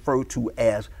we refer to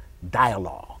as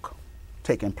dialogue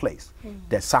taking place,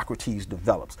 that Socrates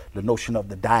develops, the notion of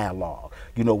the dialogue,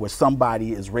 where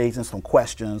somebody is raising some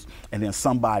questions and then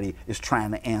somebody is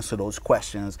trying to answer those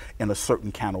questions in a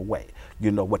certain kind of way,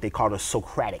 what they call the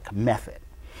Socratic method.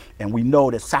 And we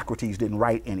know that Socrates didn't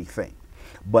write anything,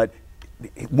 but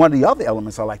one of the other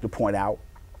elements I like to point out,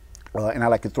 and I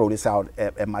like to throw this out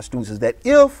at my students, is that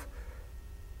if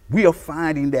we are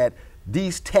finding that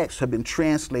these texts have been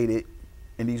translated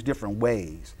in these different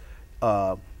ways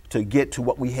to get to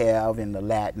what we have in the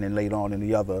Latin and later on in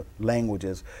the other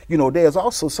languages, there's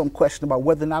also some question about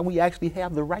whether or not we actually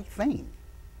have the right thing.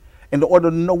 And in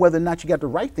order to know whether or not you got the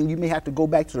right thing, you may have to go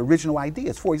back to the original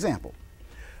ideas. For example,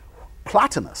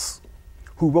 Plotinus,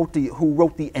 who wrote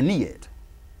the Aeneid,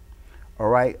 all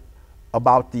right,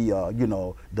 about the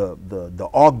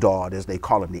Ogdoad, as they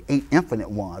call them, the 8 infinite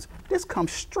ones. This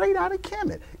comes straight out of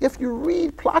Kemet. If you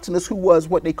read Plotinus, who was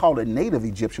what they call a native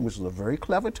Egyptian, which is a very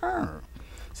clever term.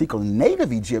 See, because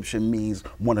native Egyptian means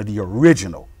one of the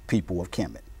original people of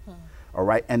Kemet. All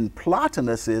right, and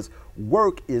Plotinus's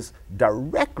work is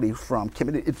directly from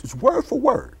Kemet. It's word for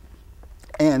word.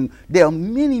 And there are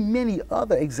many, many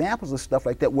other examples of stuff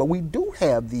like that where we do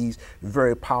have these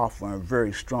very powerful and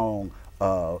very strong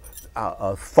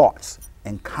thoughts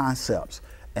and concepts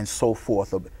and so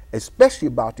forth, especially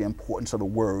about the importance of the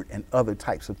word and other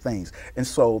types of things. And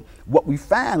so what we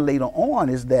find later on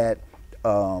is that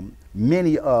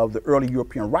many of the early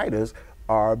European writers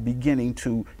are beginning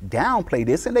to downplay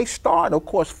this, and they start, of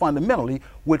course, fundamentally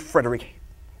with Friedrich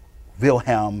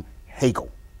Wilhelm Hegel.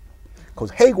 Because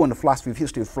Hegel in the philosophy of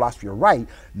history, philosophy of right,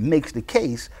 makes the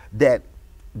case that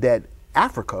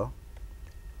Africa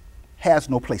has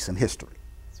no place in history.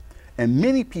 And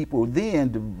many people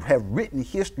then have written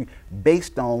history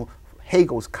based on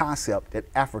Hegel's concept that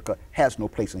Africa has no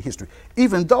place in history,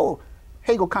 even though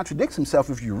Hegel contradicts himself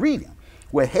if you read him,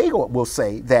 where Hegel will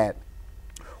say that,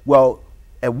 well,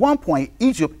 at one point,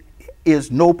 Egypt is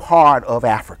no part of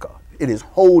Africa. It is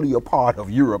wholly a part of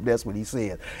Europe. That's what he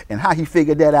said. And how he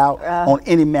figured that out on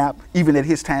any map, even at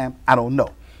his time, I don't know.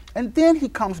 And then he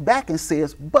comes back and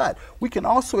says, but we can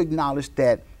also acknowledge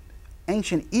that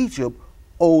ancient Egypt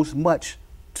owes much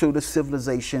to the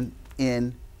civilization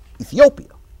in Ethiopia,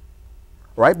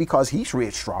 right? Because he's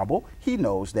read Strabo, he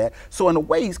knows that. So in a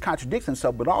way, he's contradicting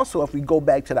himself, but also if we go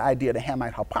back to the idea of the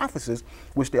Hamite hypothesis,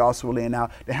 which they also laying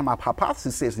out, the Hamite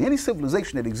hypothesis says that any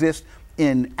civilization that exists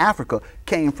in Africa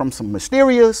came from some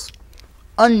mysterious,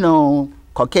 unknown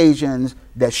Caucasians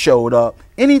that showed up.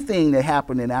 Anything that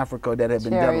happened in Africa that had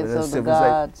been done with a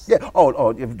civilization. Yeah.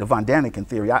 The Von Daniken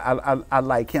theory. I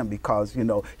like him because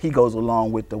he goes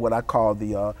along with what I call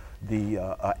the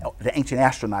ancient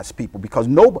astronauts people, because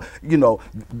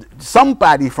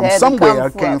somebody from somewhere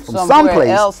came from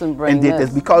someplace and did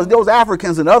this, because those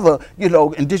Africans and other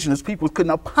indigenous peoples could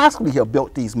not possibly have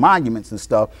built these monuments and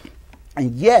stuff,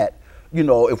 and yet.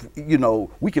 If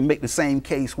we can make the same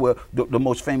case where the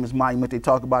most famous monument they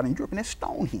talk about in Europe, and that's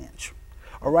Stonehenge.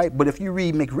 All right, but if you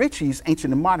read McRitchie's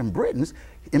Ancient and Modern Britons,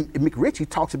 McRitchie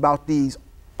talks about these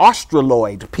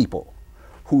Australoid people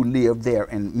who lived there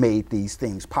and made these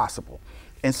things possible.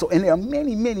 And there are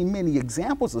many, many, many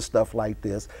examples of stuff like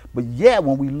this. But yeah,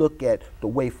 when we look at the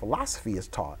way philosophy is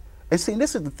taught, and see,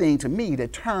 this is the thing to me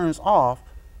that turns off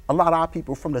a lot of our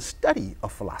people from the study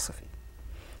of philosophy.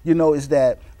 Is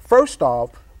that first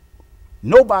off,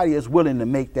 nobody is willing to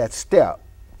make that step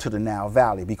to the Nile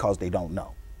Valley because they don't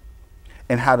know,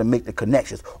 and how to make the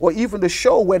connections, or even to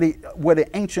show where the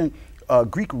ancient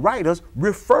Greek writers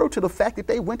refer to the fact that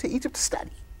they went to Egypt to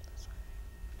study.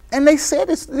 And they say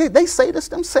this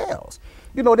themselves.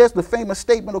 There's the famous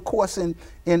statement, of course, in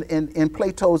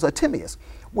Plato's Timaeus,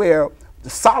 where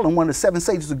Solon, one of the 7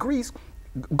 sages of Greece,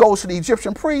 goes to the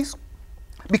Egyptian priest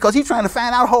because he's trying to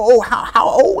find out how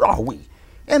old are we.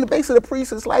 And the base of the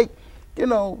priest is like,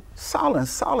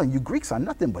 Solon, you Greeks are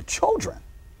nothing but children.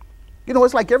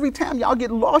 It's like every time y'all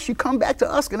get lost, you come back to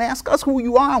us and ask us who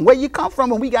you are and where you come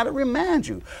from, and we got to remind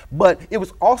you. But it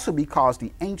was also because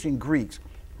the ancient Greeks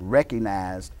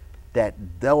recognized that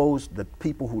the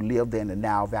people who lived there in the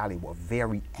Nile Valley were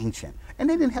very ancient. and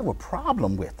they didn't have a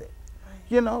problem with it.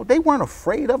 You know, they weren't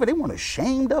afraid of it. They weren't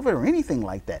ashamed of it or anything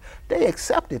like that. They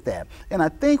accepted that. And I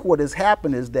think what has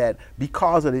happened is that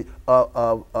because of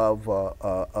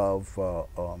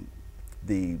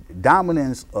the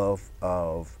dominance of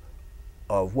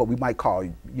what we might call,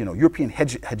 you know, European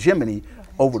hegemony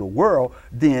over the world,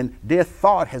 then their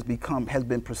thought has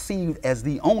been perceived as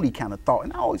the only kind of thought.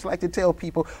 And I always like to tell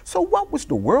people, so what was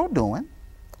the world doing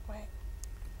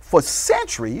for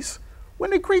centuries when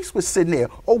the Greeks were sitting there,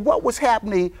 or what was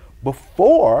happening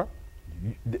before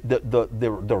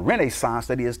the Renaissance,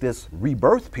 that is this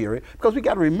rebirth period? Because we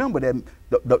got to remember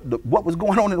that what was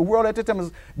going on in the world at the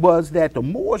time was that the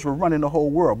Moors were running the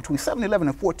whole world between 711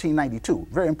 and 1492,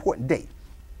 very important date,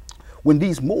 when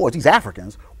these Moors, these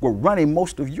Africans, were running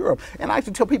most of Europe. And I used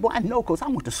to tell people, I know because I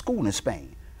went to school in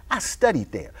Spain. I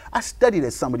studied there. I studied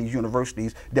at some of these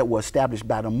universities that were established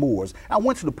by the Moors. I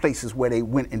went to the places where they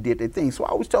went and did their thing. So I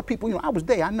always tell people, you know, I was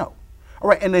there, I know. All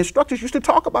right, and the instructors used to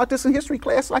talk about this in history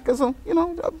class like as a, you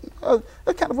know,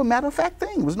 a kind of a matter of fact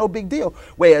thing. It was no big deal.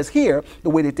 Whereas here, the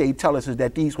way that they tell us is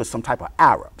that these were some type of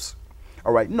Arabs.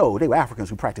 All right, no, they were Africans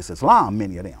who practiced Islam,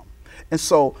 many of them. And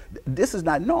so this is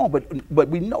not known, but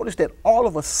we noticed that all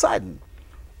of a sudden,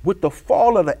 with the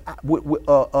fall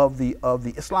of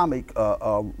the Islamic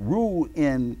rule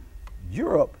in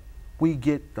Europe, we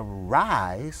get the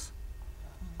rise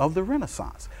of the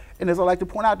Renaissance. And as I like to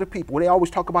point out to people, they always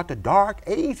talk about the Dark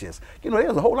Ages. You know,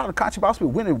 there's a whole lot of controversy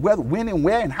with when and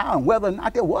where and how and whether or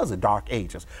not there was a Dark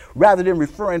Ages, rather than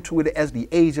referring to it as the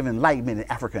Age of Enlightenment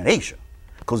in Africa and Asia,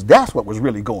 because that's what was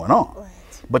really going on. Right.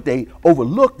 But they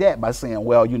overlooked that by saying,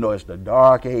 well, you know, it's the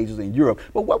Dark Ages in Europe.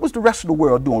 But what was the rest of the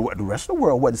world doing? The rest of the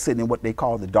world wasn't sitting in what they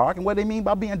call the dark, and what they mean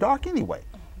by being dark anyway.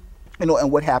 You know,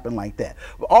 and what happened like that.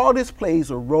 But all this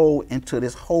plays a role into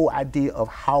this whole idea of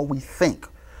how we think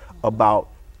about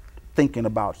thinking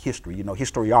about history, you know,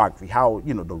 historiography, how,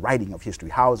 you know, the writing of history,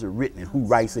 how is it written and who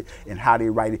writes it and how they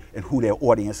write it and who their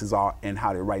audiences are and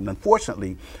how they write it. And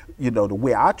unfortunately, you know, the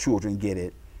way our children get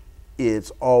it is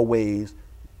always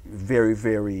very,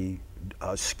 very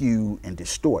skewed and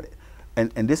distorted.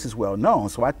 And this is well known,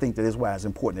 so I think that is why it's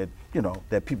important that, you know,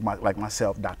 that people like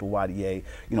myself, Dr. Wadie,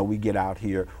 you know, we get out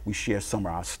here, we share some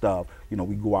of our stuff, you know,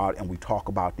 we go out and we talk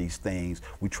about these things,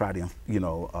 we try to, you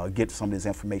know, get some of this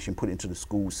information put into the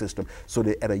school system so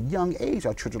that at a young age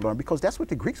our children learn, because that's what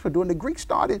the Greeks were doing. The Greeks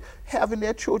started having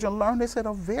their children learn this at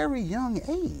a very young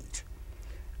age.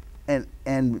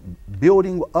 And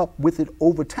building up with it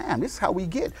over time. This is how we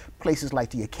get places like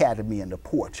the Academy and the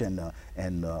Porch and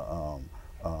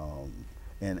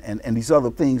these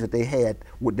other things that they had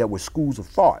that were schools of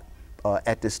thought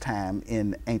at this time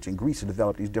in ancient Greece to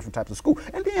develop these different types of schools.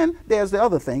 And then there's the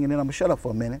other thing, and then I'm gonna shut up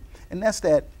for a minute, and that's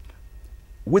that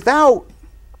without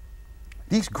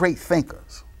these great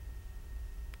thinkers,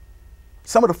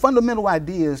 some of the fundamental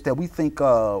ideas that we think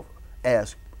of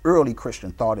as early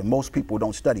Christian thought, and most people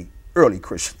don't study early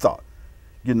Christian thought,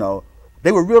 you know,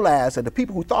 they would realize that the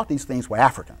people who thought these things were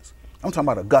Africans. I'm talking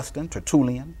about Augustine,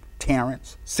 Tertullian,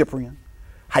 Terence, Cyprian,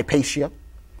 Hypatia,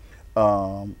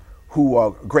 who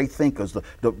are great thinkers. The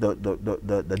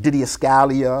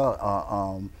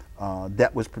Didascalia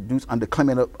that was produced under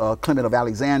Clement of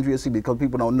Alexandria. See, because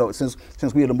people don't know, since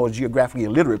we are the most geographically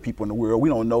illiterate people in the world, we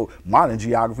don't know modern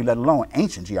geography, let alone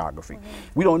ancient geography.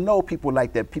 We don't know people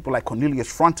like that. People like Cornelius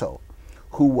Fronto,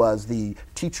 who was the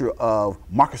teacher of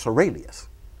Marcus Aurelius,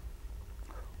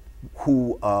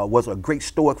 who was a great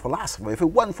Stoic philosopher. If it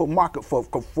wasn't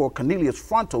for Cornelius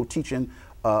Fronto teaching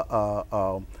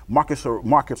Marcus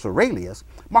Aurelius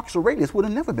would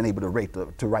have never been able to write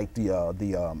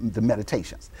the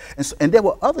Meditations. And there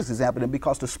were others examples,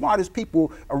 because the smartest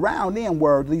people around then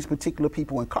were these particular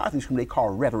people in Carthage whom they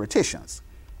called rhetoricians.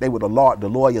 They were the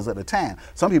lawyers at the time.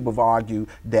 Some people have argued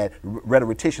that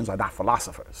rhetoricians are not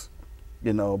philosophers,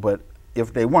 you know, but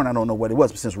if they weren't, I don't know what it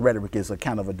was, but since rhetoric is a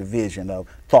kind of a division of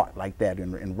thought like that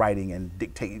in writing and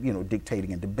dictating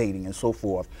and debating and so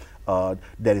forth,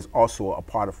 that is also a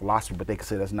part of philosophy, but they can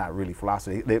say that's not really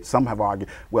philosophy. Some have argued,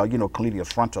 well, you know,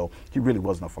 Cornelius Fronto, he really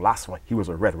wasn't a philosopher, he was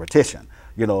a rhetorician,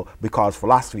 you know, because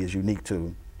philosophy is unique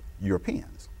to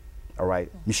Europeans, all right?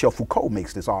 Michel Foucault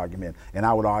makes this argument, and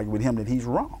I would argue with him that he's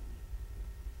wrong,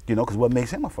 you know, because what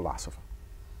makes him a philosopher,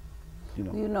 you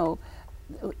know? You know,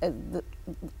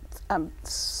 I'm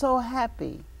so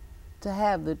happy to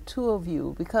have the two of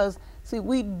you, because, see,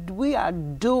 we are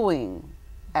doing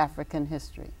African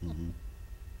history.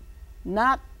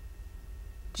 Not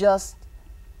just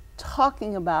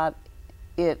talking about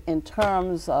it in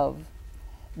terms of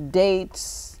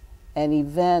dates and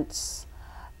events.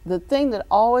 The thing that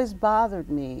always bothered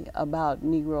me about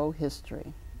Negro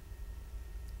history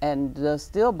and does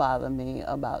still bother me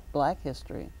about Black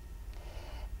history,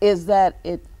 is that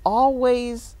it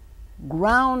always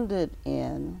grounded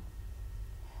in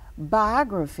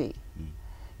biography.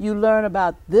 You learn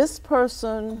about this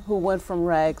person who went from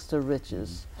rags to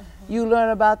riches. You learn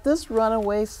about this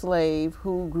runaway slave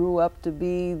who grew up to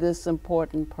be this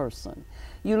important person.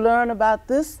 You learn about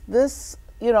this,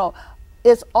 you know,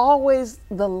 it's always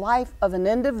the life of an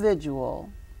individual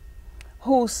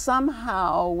who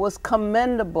somehow was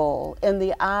commendable in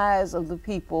the eyes of the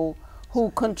people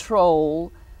who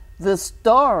control the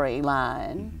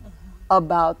storyline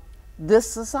about this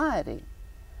society.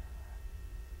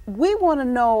 We want to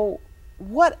know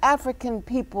what African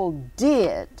people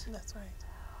did. That's right.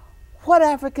 What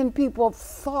African people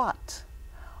thought.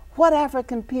 What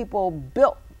African people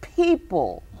built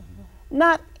people.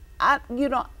 Not, you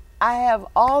know, I have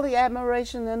all the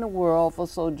admiration in the world for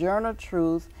Sojourner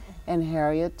Truth and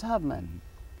Harriet Tubman.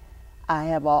 I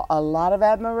have a lot of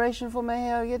admiration for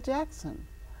Mahalia Jackson.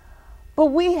 But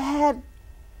we had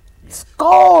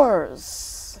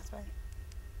scores, That's right.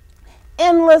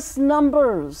 endless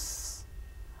numbers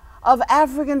of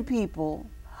African people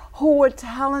who were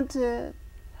talented,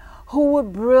 who were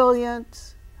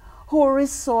brilliant, who were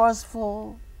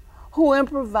resourceful, who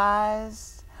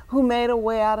improvised, who made a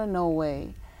way out of no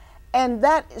way. And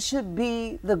that should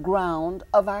be the ground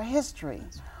of our history.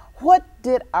 What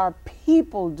did our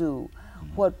people do?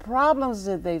 What problems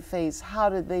did they face? How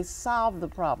did they solve the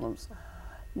problems?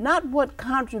 Not what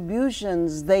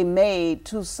contributions they made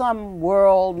to some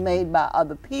world made by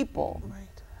other people,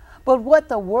 Right. but what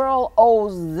the world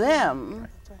owes them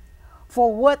That's right.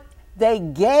 for what they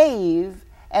gave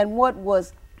and what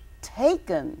was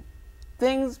taken,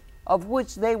 things of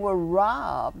which they were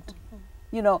robbed.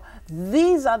 You know,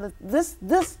 these are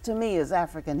this to me is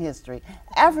African history.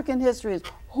 African history is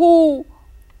who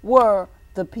were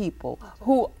the people,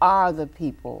 who are the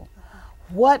people,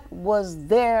 what was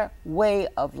their way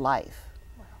of life,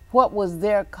 what was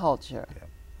their culture,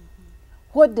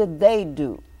 what did they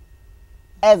do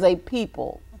as a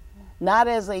people, not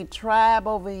as a tribe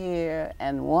over here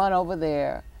and one over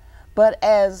there, but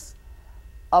as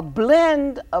a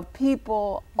blend of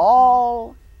people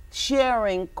all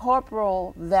sharing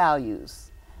corporal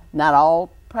values, not all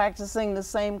practicing the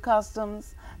same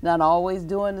customs, not always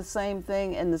doing the same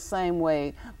thing in the same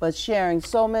way, but sharing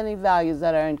so many values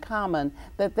that are in common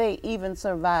that they even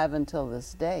survive until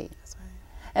this day. That's right.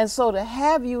 And so to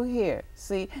have you here,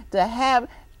 see, to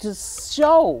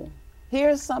show,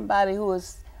 here's somebody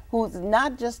who's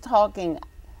not just talking,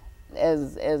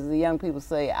 as the young people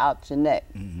say, out your neck,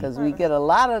 because we get a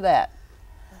lot of that.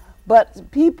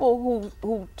 But people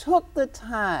who took the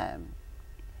time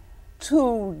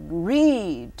to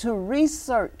read, to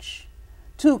research,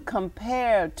 to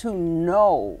compare, to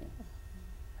know,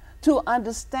 to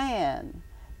understand.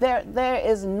 There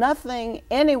is nothing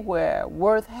anywhere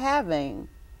worth having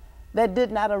that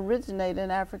did not originate in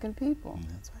African people.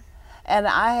 That's right. And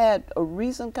I had a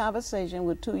recent conversation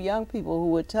with two young people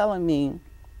who were telling me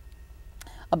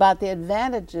about the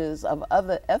advantages of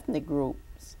other ethnic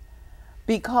groups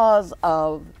because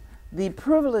of the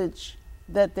privilege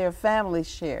that their families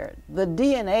shared. The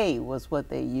DNA was what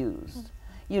they used.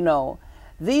 You know,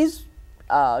 these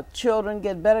children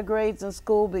get better grades in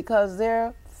school because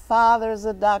their father's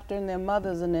a doctor and their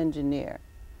mother's an engineer.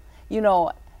 You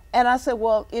know, and I said,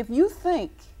 well, if you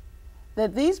think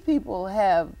that these people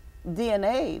have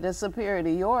DNA that's superior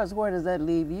to yours, where does that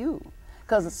leave you?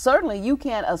 Because certainly you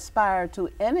can't aspire to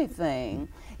anything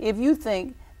if you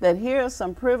think that here are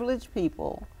some privileged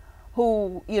people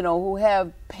who, you know, who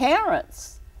have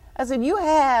parents. I said, you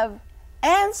have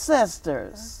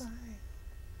ancestors. That's right.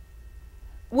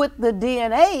 With the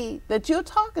DNA that you're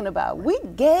talking about. We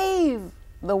gave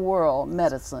the world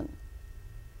medicine.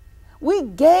 We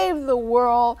gave the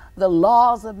world the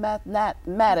laws of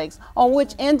mathematics on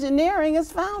which engineering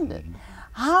is founded.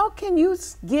 How can you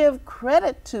give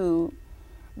credit to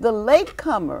the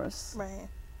latecomers? Right.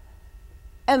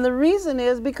 And the reason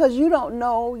is because you don't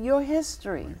know your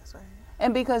history. That's right.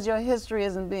 And because your history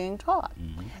isn't being taught.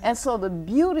 And so the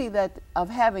beauty of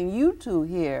having you two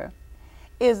here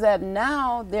is that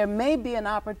now there may be an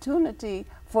opportunity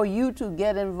for you to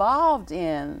get involved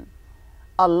in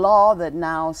a law that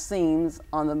now seems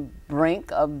on the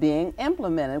brink of being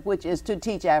implemented, which is to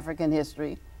teach African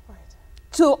history Right.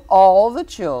 to all the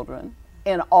children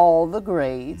in all the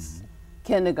grades,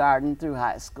 kindergarten through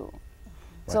high school.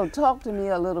 So talk to me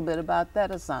a little bit about that,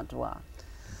 Asantewaa.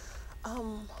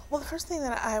 Well, the first thing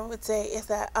that I would say is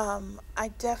that I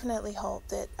definitely hope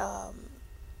that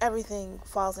everything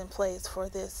falls in place for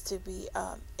this to be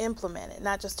implemented,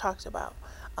 not just talked about.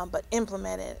 but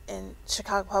implemented in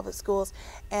Chicago public schools,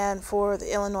 and for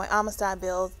the Illinois Amistad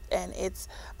Bill and its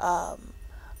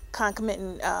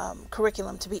concomitant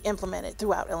curriculum to be implemented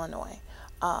throughout Illinois.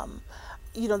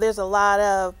 You know, there's a lot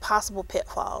of possible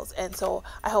pitfalls, and so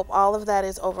I hope all of that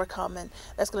is overcome, and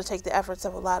that's going to take the efforts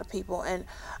of a lot of people. And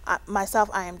myself,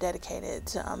 I am dedicated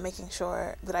to making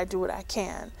sure that I do what I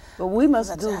can. But we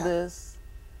must do this.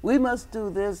 We must do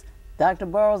this. Dr.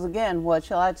 Burroughs, again, what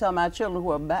shall I tell my children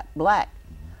who are black?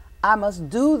 I must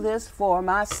do this for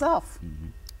myself.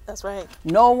 That's right.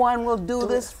 No one will do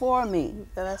this for me.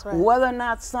 That's right. Whether or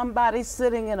not somebody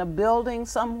sitting in a building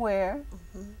somewhere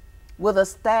with a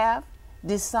staff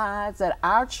decides that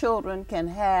our children can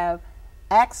have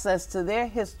access to their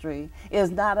history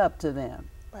is not up to them.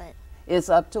 Right. It's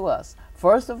up to us.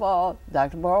 First of all,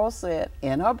 Dr. Burroughs said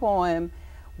in her poem,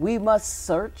 we must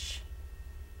search,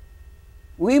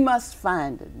 we must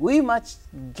find it, we must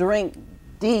drink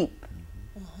deep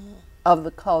of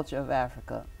the culture of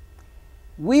Africa.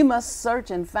 We must search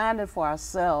and find it for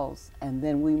ourselves, and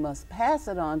then we must pass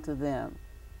it on to them,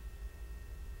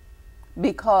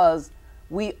 because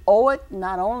we owe it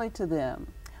not only to them,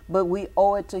 but we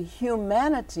owe it to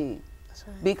humanity. That's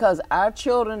right. Because our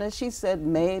children, as she said,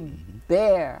 may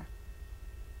bear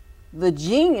the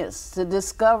genius to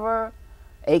discover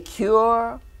a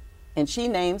cure, and she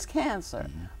names cancer.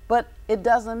 But it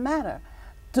doesn't matter.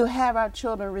 To have our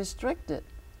children restricted,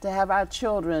 to have our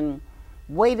children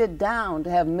weighted down, to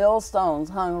have millstones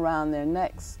hung around their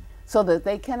necks, so that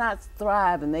they cannot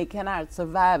thrive and they cannot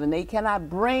survive and they cannot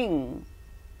bring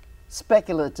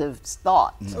speculative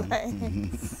thought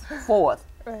forth.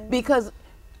 Right. Because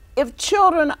if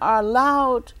children are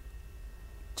allowed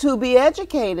to be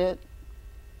educated,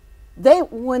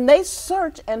 when they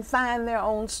search and find their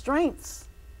own strengths,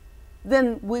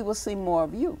 then we will see more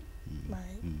of you. Right.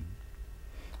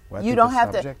 Well, You don't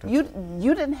have to.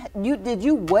 Did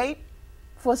you wait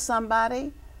for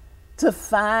somebody to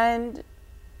find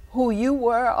who you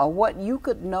were or what you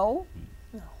could know?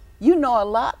 No. You know a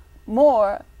lot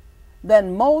more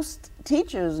than most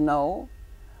teachers know,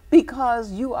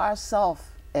 because you are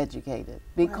self-educated,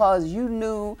 because you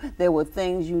knew there were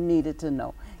things you needed to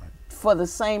know. For the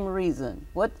same reason.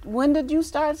 When did you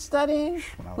start studying?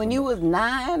 When you was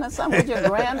 9 or something with your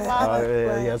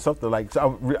grandfather? Yeah, something like,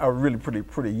 so I was really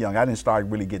pretty young. I didn't start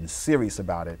really getting serious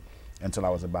about it until I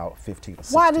was about 15 or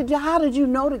 16. How did you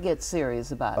know to get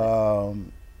serious about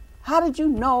it? How did you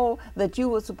know that you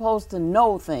were supposed to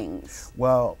know things?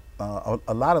 Well,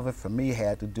 a lot of it for me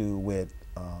had to do with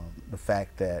the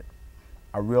fact that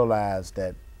I realized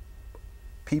that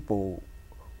people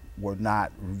were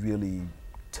not really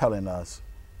telling us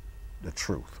the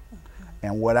truth.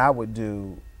 And what I would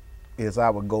do is I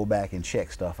would go back and check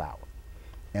stuff out.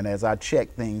 And as I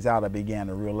checked things out, I began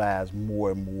to realize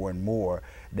more and more and more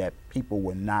that people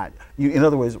were not, in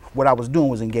other words, what I was doing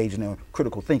was engaging in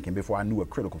critical thinking before I knew what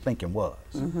critical thinking was.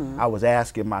 I was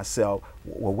asking myself,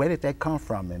 well, where did that come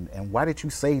from? And why did you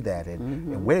say that?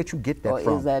 And where did you get that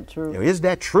from? Is that true? Is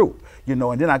that true? You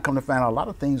know, and then I come to find out a lot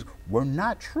of things were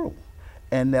not true.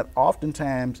 And that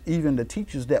oftentimes even the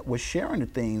teachers that were sharing the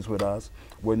things with us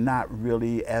were not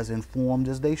really as informed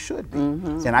as they should be.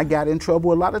 And I got in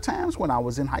trouble a lot of times when I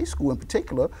was in high school in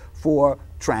particular for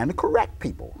trying to correct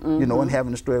people, you know, and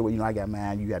having a story where, you know, I got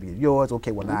mine, you got to get yours,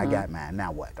 okay, well now I got mine,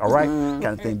 now what, all right, kind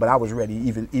of thing. But I was ready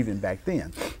even back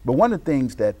then. But one of the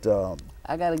things that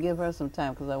I got to give her some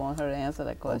time because I want her to answer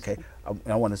that question. Okay,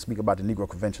 I want to speak about the Negro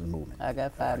Convention movement. I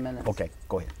got 5 minutes. Okay,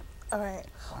 go ahead. All right.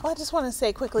 Well, I just want to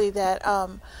say quickly that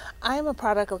I am a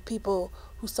product of people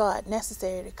who saw it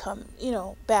necessary to come, you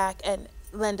know, back and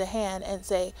lend a hand and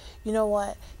say, you know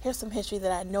what, here's some history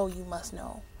that I know you must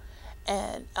know.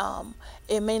 And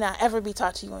it may not ever be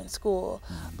taught to you in school.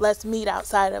 Let's meet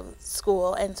outside of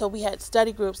school. And so we had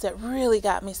study groups that really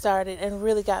got me started and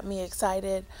really got me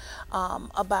excited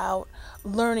about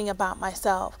learning about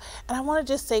myself. And I want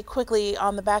to just say quickly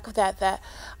on the back of that, that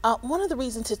one of the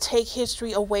reasons to take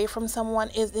history away from someone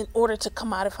is in order to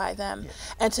commodify them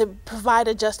and to provide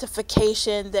a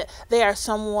justification that they are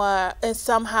somewhat and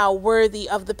somehow worthy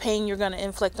of the pain you're going to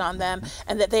inflict on them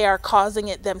and that they are causing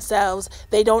it themselves.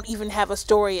 They don't even have a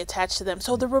story attached to them.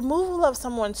 So the removal of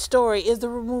someone's story is the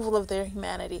removal of their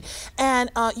humanity. And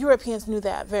Europeans knew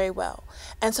that very well.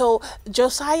 And so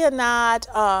Josiah Nott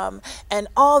and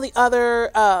all the other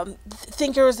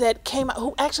thinkers that came out,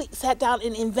 who actually sat down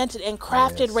and invented and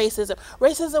crafted racism.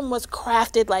 Racism was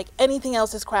crafted like anything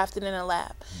else is crafted in a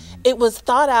lab. It was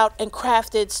thought out and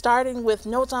crafted, starting with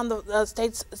notes on the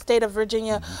state of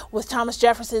Virginia with Thomas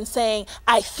Jefferson saying,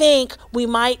 I think we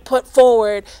might put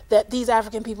forward that these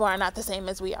African people are not the same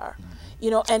as we are.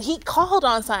 and he called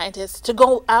on scientists to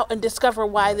go out and discover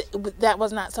why that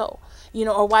was not so,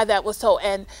 or why that was so.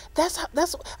 And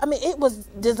I mean, it was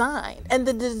designed. And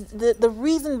the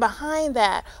reason behind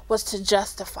that was to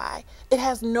justify. It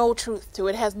has no truth to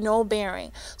it. It has no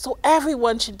bearing. So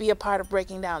everyone should be a part of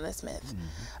breaking down this myth.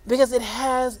 Because it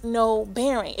has no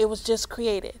bearing. It was just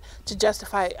created to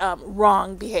justify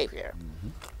wrong behavior.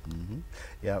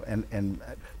 Yeah, and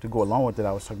to go along with that,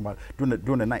 I was talking about during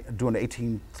the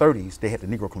 1830s, they had the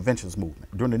Negro Conventions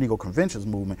movement. During the Negro Conventions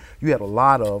movement, you had a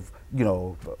lot of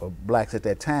blacks at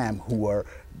that time who were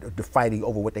fighting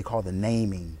over what they call the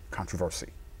naming controversy.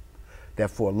 That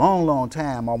for a long, long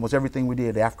time, almost everything we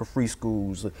did, the Africa Free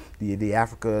Schools, the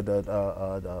Africa,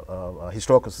 the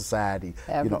Historical Society,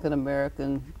 African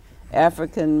American,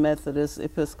 African Methodist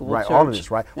Episcopal Church. Church. All of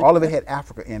this, right? All of it had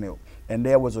Africa in it. And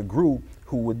there was a group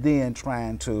who were then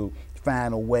trying to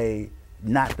find a way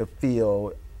not to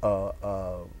feel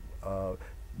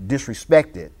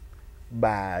disrespected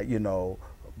by,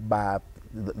 by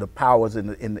the powers in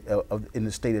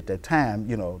the state at that time,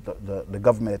 the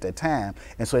government at that time.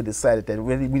 And so they decided that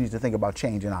really we need to think about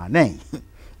changing our name.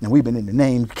 And we've been in the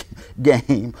name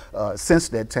game since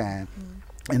that time.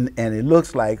 And it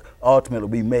looks like ultimately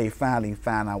we may finally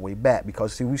find our way back,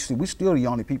 because we're still the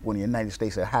only people in the United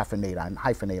States that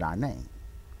hyphenate our name.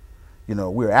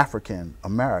 We're African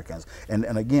Americans, and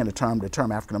again the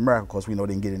term African American, of course, we know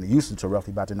didn't get into use until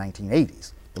roughly about the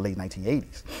 1980s, the late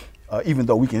 1980s. Even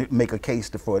though we can make a case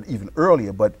for it even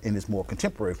earlier, but in its more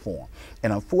contemporary form.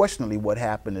 And unfortunately, what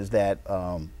happened is that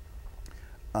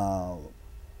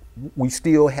we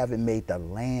still haven't made the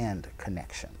land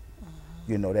connection.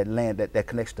 That land, that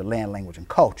connects to land, language, and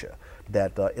culture,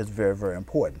 that is very, very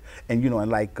important. And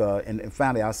and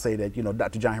finally, I'll say that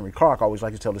Dr. John Henry Clarke always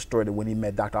likes to tell the story that when he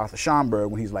met Dr. Arthur Schomburg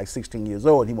when he was like 16 years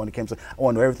old, he wanted to come and say, I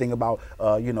want to know everything about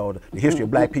the history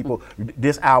of black people.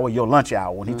 This hour, your lunch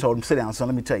hour. When he told him, sit down, son,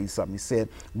 let me tell you something. He said,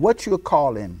 what you're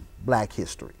calling black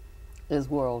history is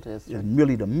world history. Is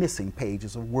merely the missing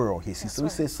pages of world history. So he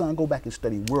said, son, go back and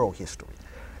study world history.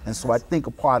 And so I think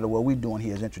a part of what we're doing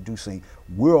here is introducing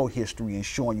world history and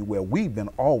showing you where we've been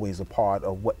always a part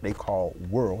of what they call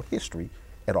world history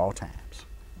at all times.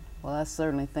 Well, I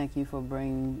certainly thank you for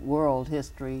bringing world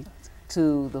history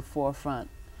to the forefront.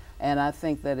 And I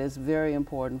think that it's very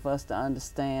important for us to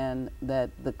understand that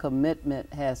the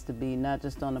commitment has to be not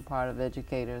just on the part of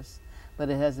educators, but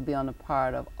it has to be on the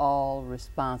part of all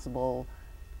responsible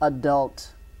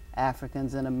adult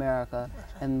Africans in America.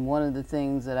 And one of the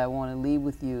things that I want to leave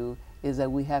with you is that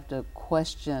we have to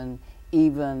question,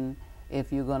 even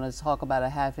if you're going to talk about a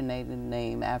hyphenated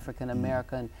name, African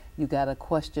American, you got to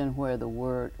question where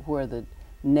the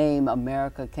name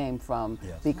America came from,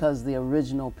 because the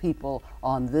original people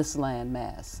on this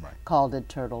landmass called it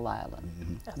Turtle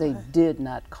Island. They did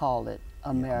not call it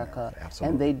America,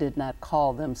 and they did not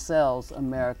call themselves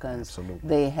Americans.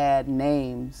 They had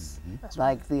names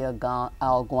like the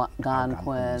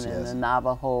Algonquin and the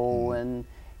Navajo and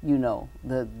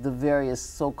the various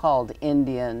so-called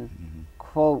Indian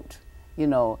quote.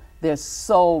 There's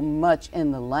so much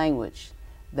in the language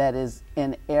that is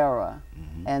in error,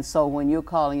 and so when you're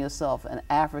calling yourself an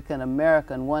African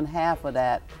American, one half of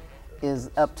that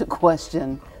is up to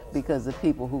question, because the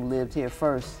people who lived here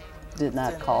first did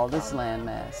not call this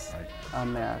landmass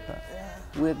America.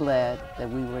 We're glad that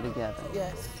we were together.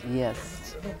 Yes.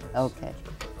 Yes. Okay.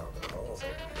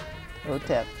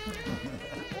 Hotep.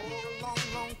 Long,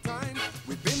 long time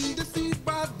we've been deceived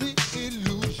by the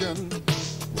illusion.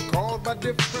 We're called by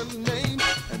different names,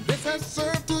 and this has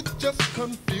served to just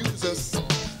confuse us.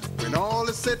 When all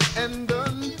is said and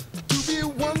done, to be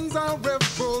one's our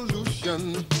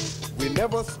revolution. We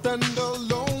never stand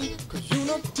alone, 'cause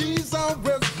unity's our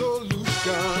resolution.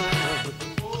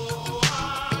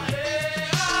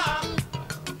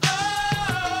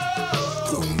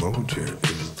 Umoja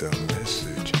is the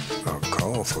message, a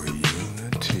call for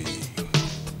unity.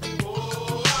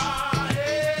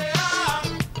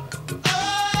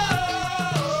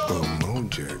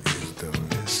 Umoja is the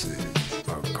message,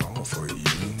 a call for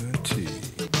unity.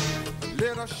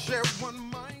 Let us share one